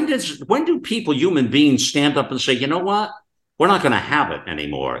day? When do people, human beings, stand up and say, you know what? We're not going to have it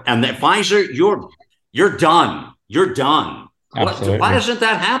anymore. And that Pfizer, you're done. You're done. Why doesn't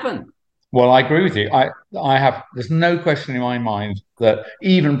that happen? Well, I agree with you. There's no question in my mind that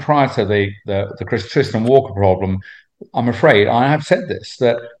even prior to the Tristan Walker problem, I'm afraid I have said this,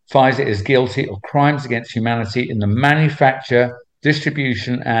 that Pfizer is guilty of crimes against humanity in the manufacture,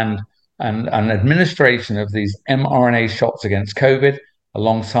 distribution, and administration of these mRNA shots against COVID,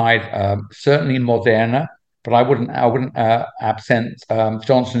 alongside certainly Moderna, but I wouldn't absent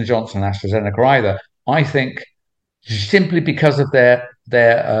Johnson & Johnson and AstraZeneca either. I think simply because of their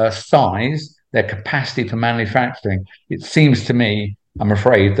size, their capacity for manufacturing, it seems to me, I'm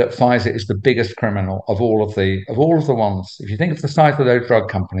afraid, that Pfizer is the biggest criminal of all of the ones. If you think of the size of those drug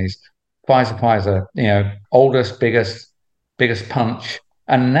companies, Pfizer, oldest, biggest punch,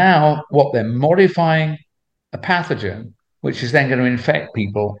 and now what they're modifying a pathogen, which is then going to infect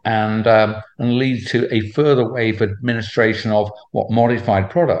people and lead to a further wave of administration of modified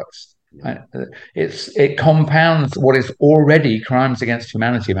products. It compounds what is already crimes against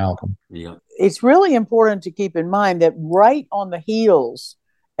humanity, Malcolm. Yeah. It's really important to keep in mind that right on the heels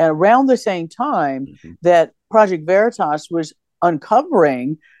and around the same time that Project Veritas was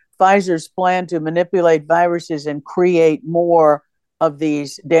uncovering Pfizer's plan to manipulate viruses and create more of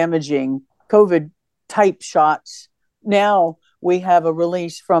these damaging COVID type shots, now we have a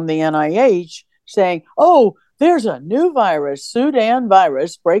release from the NIH saying, there's a new virus, Sudan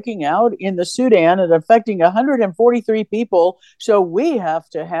virus, breaking out in the Sudan and affecting 143 people. So we have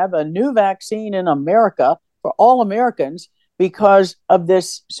to have a new vaccine in America for all Americans because of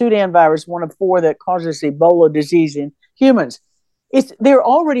this Sudan virus, one of 4 that causes Ebola disease in humans. They're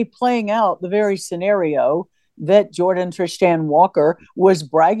already playing out the very scenario that Jordan Tristan Walker was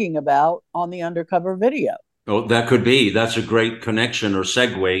bragging about on the undercover video. Oh, that could be. That's a great connection or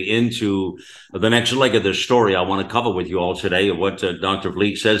segue into the next leg of this story I want to cover with you all today. What Dr.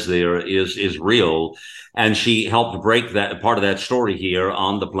 Vliet says there is real. And she helped break that part of that story here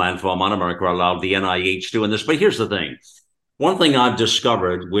on the platform on America Out Loud, the NIH doing this. But here's the thing. One thing I've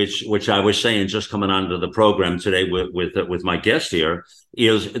discovered, which I was saying just coming onto the program today with my guest here,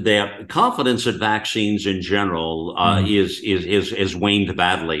 is that confidence in vaccines in general is waned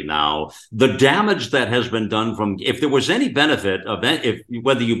badly now. The damage that has been done from, if there was any benefit of it,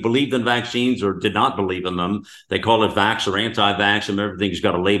 whether you believed in vaccines or did not believe in them, they call it vax or anti-vax, and everything's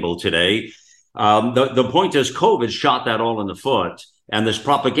got a label today. The point is, COVID shot that all in the foot. and this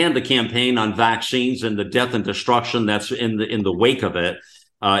propaganda campaign on vaccines and the death and destruction that's in the wake of it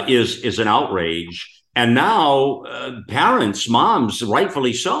is an outrage. And now parents, moms,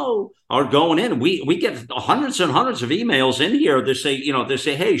 rightfully so, are going in. We get hundreds and hundreds of emails in here that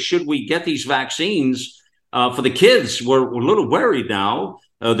say, hey, should we get these vaccines for the kids? We're a little worried now.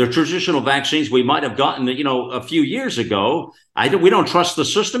 The traditional vaccines we might have gotten, a few years ago. We don't trust the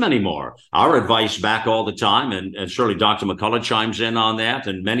system anymore. Our advice back all the time, and surely Dr. McCullough chimes in on that,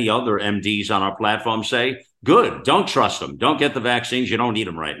 and many other MDs on our platform say, good, don't trust them. Don't get the vaccines. You don't need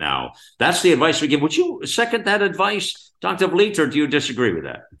them right now. That's the advice we give. Would you second that advice, Dr. Vliet, or do you disagree with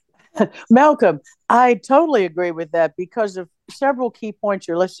that? Malcolm, I totally agree with that because of several key points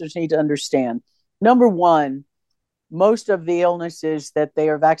your listeners need to understand. Number one, most of the illnesses that they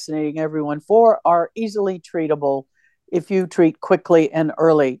are vaccinating everyone for are easily treatable if you treat quickly and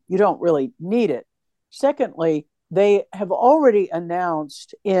early. You don't really need it. Secondly, they have already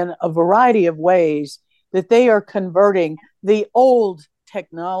announced in a variety of ways that they are converting the old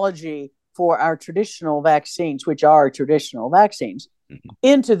technology for our traditional vaccines, which are traditional vaccines,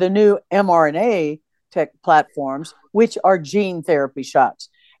 into the new mRNA tech platforms, which are gene therapy shots.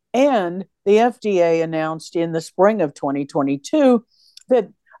 And the FDA announced in the spring of 2022 that,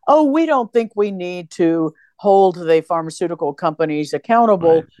 we don't think we need to hold the pharmaceutical companies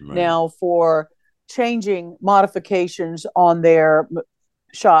accountable now for changing modifications on their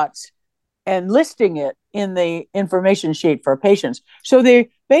shots and listing it in the information sheet for patients. So they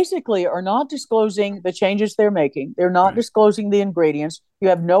basically are not disclosing the changes they're making. They're not disclosing the ingredients. You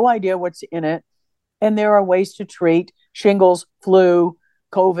have no idea what's in it. And there are ways to treat shingles, flu,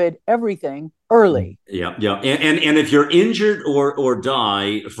 COVID, everything early. Yeah. And if you're injured or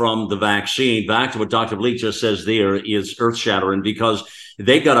die from the vaccine, back to what Dr. Vliet just says there is earth-shattering because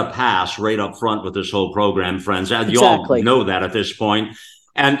they got a pass right up front with this whole program, friends. And you all know that at this point.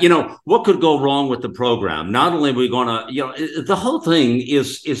 And, what could go wrong with the program? Not only are we going to, the whole thing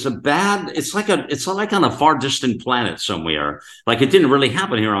is it's like on a far distant planet somewhere. Like it didn't really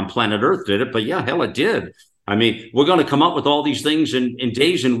happen here on planet Earth, did it? But yeah, hell, it did. I mean, we're going to come up with all these things in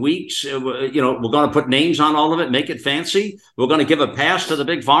days and weeks. We're going to put names on all of it, make it fancy. We're going to give a pass to the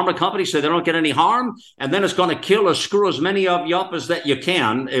big pharma companies so they don't get any harm. And then it's going to kill or screw as many of you up as that you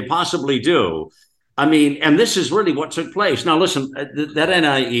can possibly do. I mean, and this is really what took place. Now, listen, that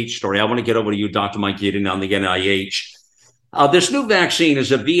NIH story, I want to get over to you, Dr. Mike Yeadon, on the NIH. This new vaccine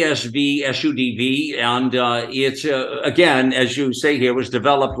is a VSV SUDV, and it's, again, as you say here, was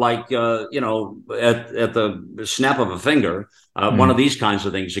developed like, at the snap of a finger, one of these kinds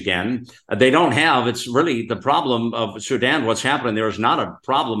of things again. They don't have, it's really the problem of Sudan, what's happening there is not a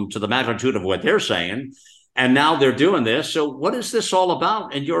problem to the magnitude of what they're saying, and now they're doing this. So what is this all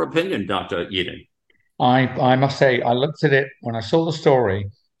about, in your opinion, Dr. Yeadon? I must say, I looked at it when I saw the story.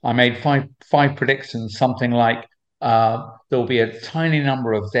 I made five predictions, something like there'll be a tiny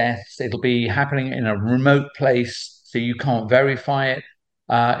number of deaths. It'll be happening in a remote place, so you can't verify it.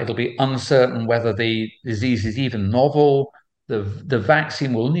 It'll be uncertain whether the disease is even novel. The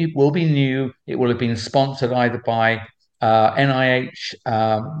vaccine will be new. It will have been sponsored either by NIH,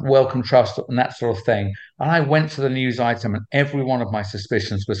 Wellcome Trust, and that sort of thing. And I went to the news item, and every one of my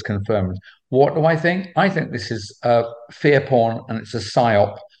suspicions was confirmed. What do I think? I think this is fear porn, and it's a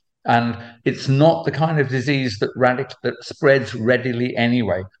psyop. And it's not the kind of disease that spreads readily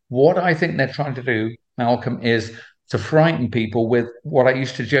anyway. What I think they're trying to do, Malcolm, is to frighten people with what I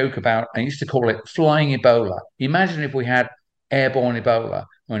used to joke about. I used to call it flying Ebola. Imagine if we had airborne Ebola.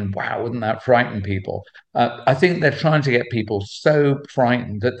 I mean, wow, wouldn't that frighten people? I think they're trying to get people so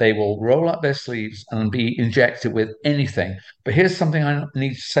frightened that they will roll up their sleeves and be injected with anything. But here's something I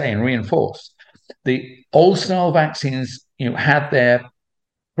need to say and reinforce. The old style vaccines, had their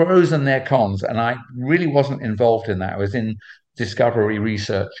pros and their cons, and I really wasn't involved in that. I was in discovery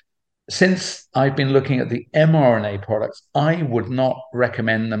research. Since I've been looking at the mRNA products, I would not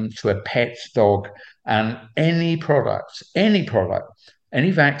recommend them to a pet dog. And any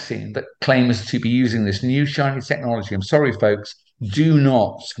vaccine that claims to be using this new shiny technology, I'm sorry, folks, do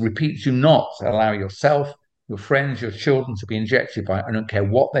not allow yourself, your friends, your children to be injected by it. I don't care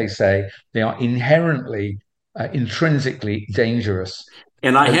what they say. They are intrinsically dangerous.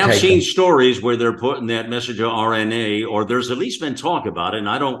 And I have seen stories where they're putting that messenger RNA, or there's at least been talk about it, and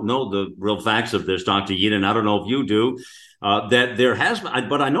I don't know the real facts of this, Dr. Yeadon. I don't know if you do, that there has been,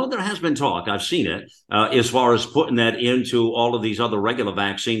 but I know there has been talk. I've seen it as far as putting that into all of these other regular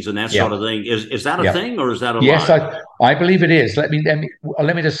vaccines and that sort of thing. Is that a thing, or is that a lie? Yes, I believe it is. Let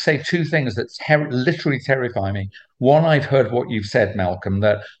me just say two things that literally terrify me. One, I've heard what you've said, Malcolm,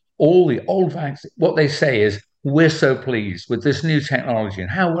 that all the old vaccines, what they say is we're so pleased with this new technology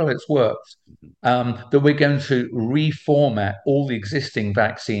and how well it's worked, that we're going to reformat all the existing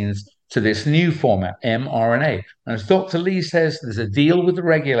vaccines to this new format, mRNA. And as Dr. Lee says, there's a deal with the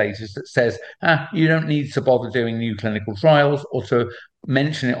regulators that says, you don't need to bother doing new clinical trials or to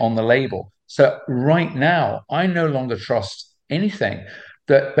mention it on the label. So right now, I no longer trust anything.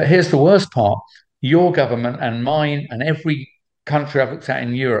 But here's the worst part. Your government and mine and every country I've looked at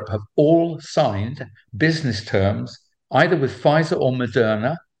in Europe have all signed business terms, either with Pfizer or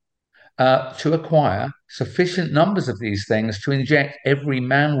Moderna, to acquire sufficient numbers of these things to inject every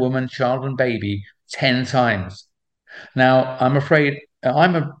man, woman, child, and baby 10 times. Now, I'm afraid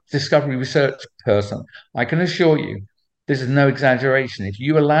I'm a discovery research person. I can assure you, this is no exaggeration. If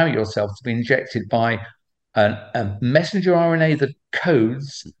you allow yourself to be injected by a messenger RNA that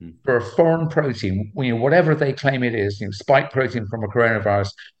codes for a foreign protein, whatever they claim it is, spike protein from a coronavirus,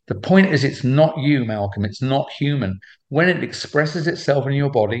 the point is it's not you, Malcolm. It's not human. When it expresses itself in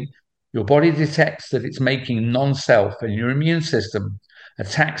your body detects that it's making non-self, and your immune system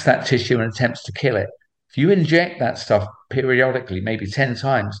attacks that tissue and attempts to kill it. If you inject that stuff periodically, maybe 10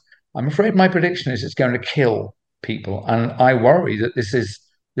 times, I'm afraid my prediction is it's going to kill people. And I worry that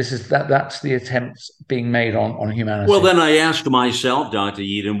that's the attempt being made on humanity. Well, then I ask myself, Dr.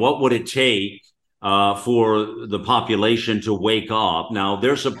 Yeadon, what would it take for the population to wake up? Now,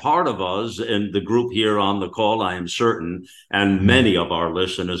 there's a part of us in the group here on the call, I am certain, and many of our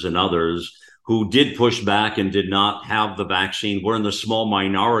listeners and others who did push back and did not have the vaccine. We're in the small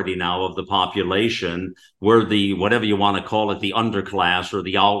minority now of the population. We're the, whatever you want to call it, the underclass or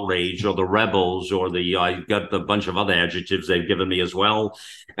the outrage or the rebels or I've got a bunch of other adjectives they've given me as well.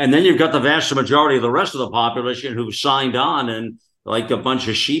 And then you've got the vast majority of the rest of the population who signed on and like a bunch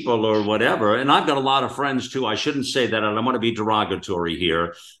of sheeple or whatever. And I've got a lot of friends too. I shouldn't say that. I don't want to be derogatory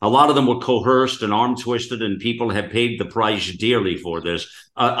here. A lot of them were coerced and arm twisted, and people have paid the price dearly for this.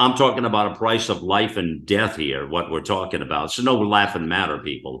 I'm talking about a price of life and death here, what we're talking about. So no laughing matter,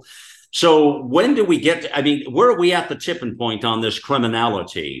 people. So when do we get where are we at the tipping point on this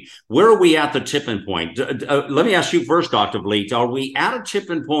criminality? Where are we at the tipping point? Let me ask you first, Dr. Vliet. Are we at a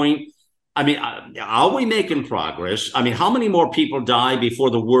tipping point? Are we making progress? How many more people die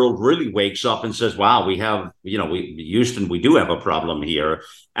before the world really wakes up and says, wow, we have, Houston, we do have a problem here,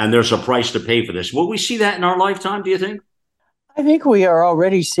 and there's a price to pay for this. Will we see that in our lifetime, do you think? I think we are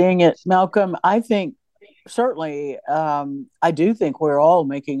already seeing it, Malcolm. I think certainly, I do think we're all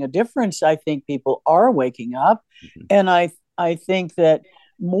making a difference. I think people are waking up. And I think that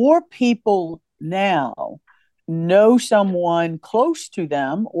more people now know someone close to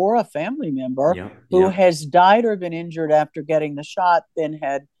them or a family member who has died or been injured after getting the shot than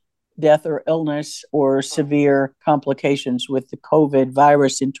had death or illness or severe complications with the COVID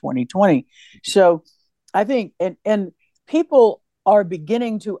virus in 2020. So I think, and people are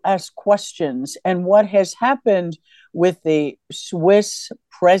beginning to ask questions. And what has happened with the Swiss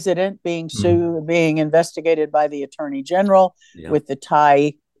president being sued, being investigated by the attorney general, with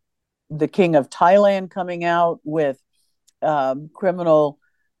the king of Thailand coming out with criminal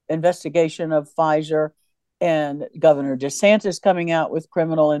investigation of Pfizer, and Governor DeSantis coming out with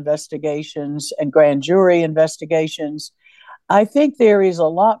criminal investigations and grand jury investigations. I think there is a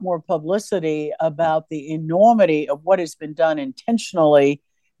lot more publicity about the enormity of what has been done intentionally.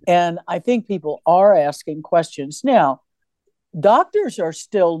 And I think people are asking questions. Now, doctors are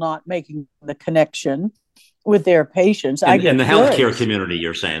still not making the connection with their patients. In the healthcare community,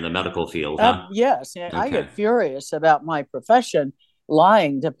 you're saying, the medical field, huh? Yes. Okay. I get furious about my profession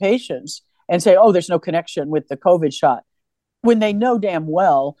lying to patients and say, oh, there's no connection with the COVID shot, when they know damn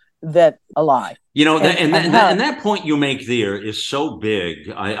well that a lie. And that point you make there is so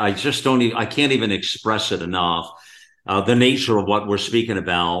big. I just I can't even express it enough. The nature of what we're speaking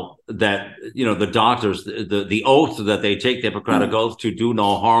about, that, the doctors, the oath that they take, the Hippocratic oath to do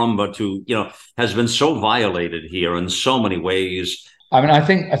no harm, but to, has been so violated here in so many ways. I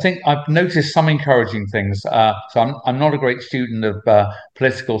think I've noticed some encouraging things. So I'm not a great student of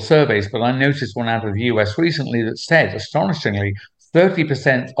political surveys, but I noticed one out of the US recently that said, astonishingly,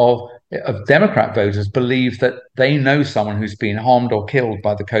 30% of Democrat voters believe that they know someone who's been harmed or killed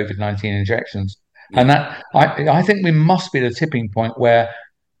by the COVID-19 injections. And that I think we must be at a tipping point where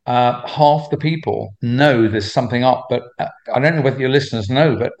half the people know there's something up, but I don't know whether your listeners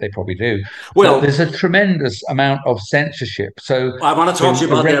know, but they probably do. Well, there's a tremendous amount of censorship. So I want to talk to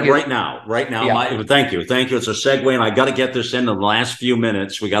you about that right now. Right now, Yeah. Thank you. It's a segue, and I got to get this in the last few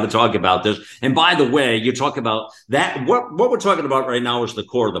minutes. We got to talk about this. And by the way, you talk about that. What we're talking about right now is the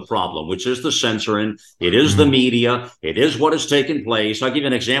core of the problem, which is the censoring. It is the media. It is what has taken place. I'll give you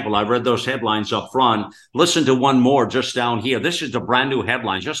an example. I read those headlines up front. Listen to one more just down here. This is a brand new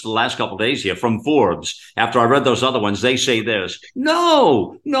headline, just the last couple of days here from Forbes. After I read those other ones, they say this: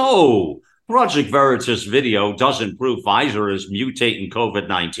 no. Project Veritas video doesn't prove Pfizer is mutating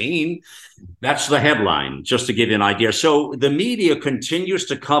COVID-19. That's the headline, just to give you an idea. So the media continues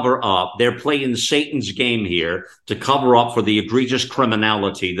to cover up. They're playing Satan's game here to cover up for the egregious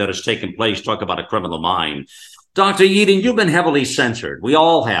criminality that has taken place. Talk about a criminal mind. Dr. Yeadon, you've been heavily censored. We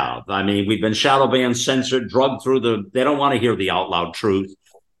all have. I mean, we've been shadow banned, censored, drugged through they don't want to hear the out loud truth.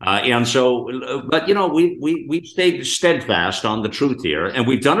 And so, but you know, we've stayed steadfast on the truth here, and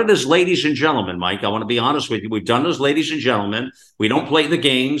we've done it as ladies and gentlemen. Mike, I want to be honest with you. We've done it as ladies and gentlemen. We don't play the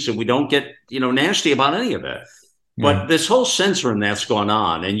games, and we don't get nasty about any of it. But this whole censoring that's gone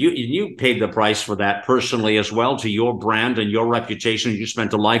on, and you paid the price for that personally as well, to your brand and your reputation you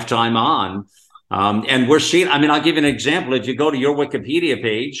spent a lifetime on. And we're seeing, I mean, I'll give you an example. If you go to your Wikipedia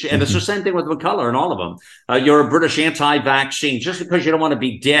page, and it's the same thing with McCullough and all of them, you're a British anti-vaccine. Just because you don't want to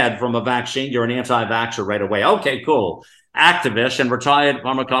be dead from a vaccine, you're an anti-vaxxer right away. Okay, cool. Activists and retired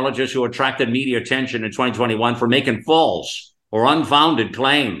pharmacologists who attracted media attention in 2021 for making false or unfounded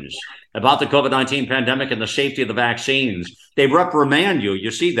claims about the COVID-19 pandemic and the safety of the vaccines. They reprimand you. You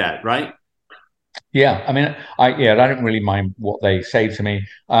see that, right? Yeah, I mean, I don't really mind what they say to me.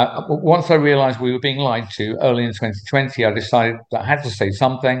 Once I realized we were being lied to early in 2020, I decided that I had to say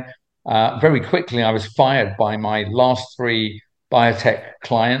something. Very quickly, I was fired by my last 3 biotech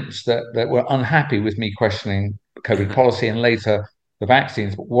clients that were unhappy with me questioning COVID policy and later the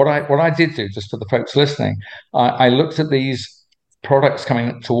vaccines. But what I did do, just for the folks listening, I looked at these products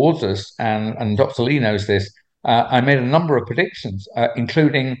coming towards us, and Dr. Lee knows this. I made a number of predictions,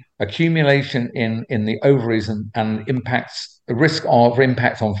 including accumulation in the ovaries and risk of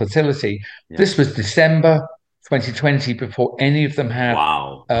impact on fertility. Yeah. This was December 2020, before any of them had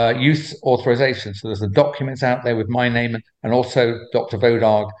use authorization. So there's the documents out there with my name and also Dr.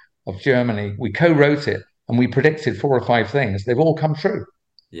 Vodag of Germany. We co-wrote it and we predicted 4 or 5 things. They've all come true.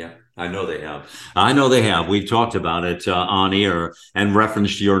 Yeah, I know they have. We've talked about it on air and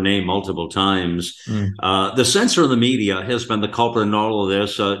referenced your name multiple times. The censor of the media has been the culprit in all of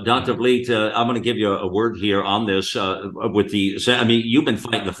this. Dr. Vliet, I'm going to give you a word here on this. You've been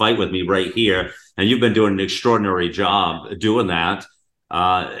fighting the fight with me right here, and you've been doing an extraordinary job doing that.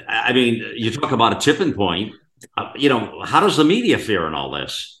 You talk about a tipping point. How does the media fare in all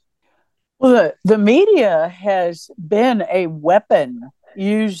this? Well, the media has been a weapon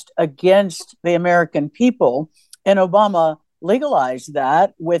used against the American people, and Obama legalized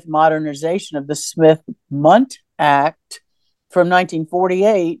that with modernization of the Smith-Mundt Act from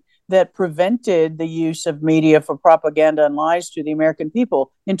 1948 that prevented the use of media for propaganda and lies to the American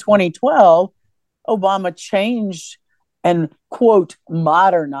people. In 2012, Obama changed and, quote,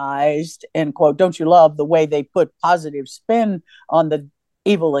 modernized, end quote, don't you love the way they put positive spin on the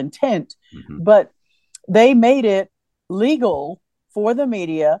evil intent? But they made it legal for the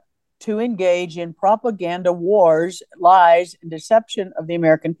media to engage in propaganda wars, lies, and deception of the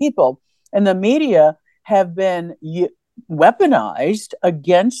American people. And the media have been weaponized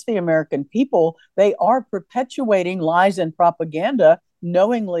against the American people. They are perpetuating lies and propaganda,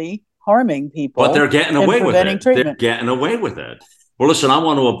 knowingly harming people. But they're getting away with it. They're getting away with it. Well, listen, I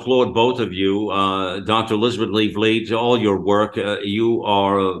want to applaud both of you, Dr. Elizabeth Lee Vliet, all your work.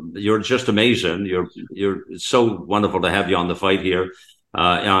 You're just amazing. You're so wonderful to have you on the fight here.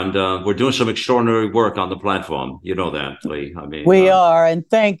 And we're doing some extraordinary work on the platform. You know that, Lee. We are. And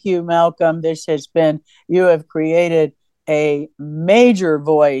thank you, Malcolm. You have created a major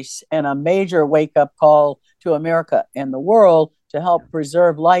voice and a major wake-up call to America and the world to help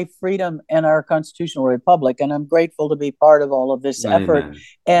preserve life, freedom, and our constitutional republic. And I'm grateful to be part of all of this effort.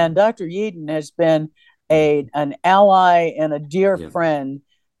 And Dr. Yeadon has been an ally and a dear friend.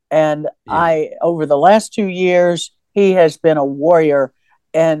 And over the last 2 years, he has been a warrior,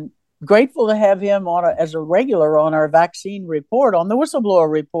 and grateful to have him as a regular on our vaccine report, on the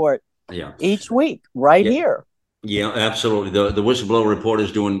whistleblower report each week here. Yeah, absolutely. The whistleblower report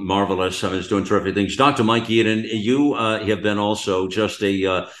is doing marvelous. It's doing terrific things. Dr. Mike Yeadon, you have been also just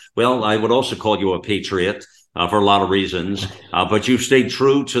I would also call you a patriot for a lot of reasons, but you've stayed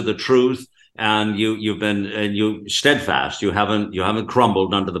true to the truth. and you've been steadfast. You haven't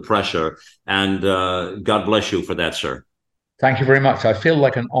crumbled under the pressure, and God bless you for that, sir. Thank you very much. I feel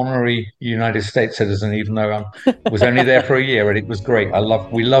like an honorary United States citizen, even though I was only there for a year, and it was great.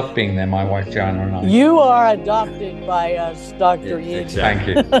 We love being there, my wife Joanna and I. You are adopted by us, Dr. Yin.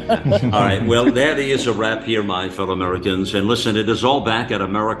 Exactly. Thank you. All right. Well, that is a wrap here, my fellow Americans. And listen, it is all back at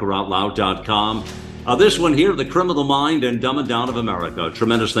AmericaOutloud.com. This one here, The Criminal Mind and Dumbing Down of America. A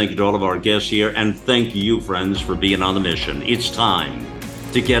tremendous thank you to all of our guests here, and thank you, friends, for being on the mission. It's time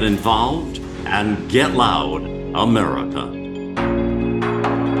to get involved and get loud, America.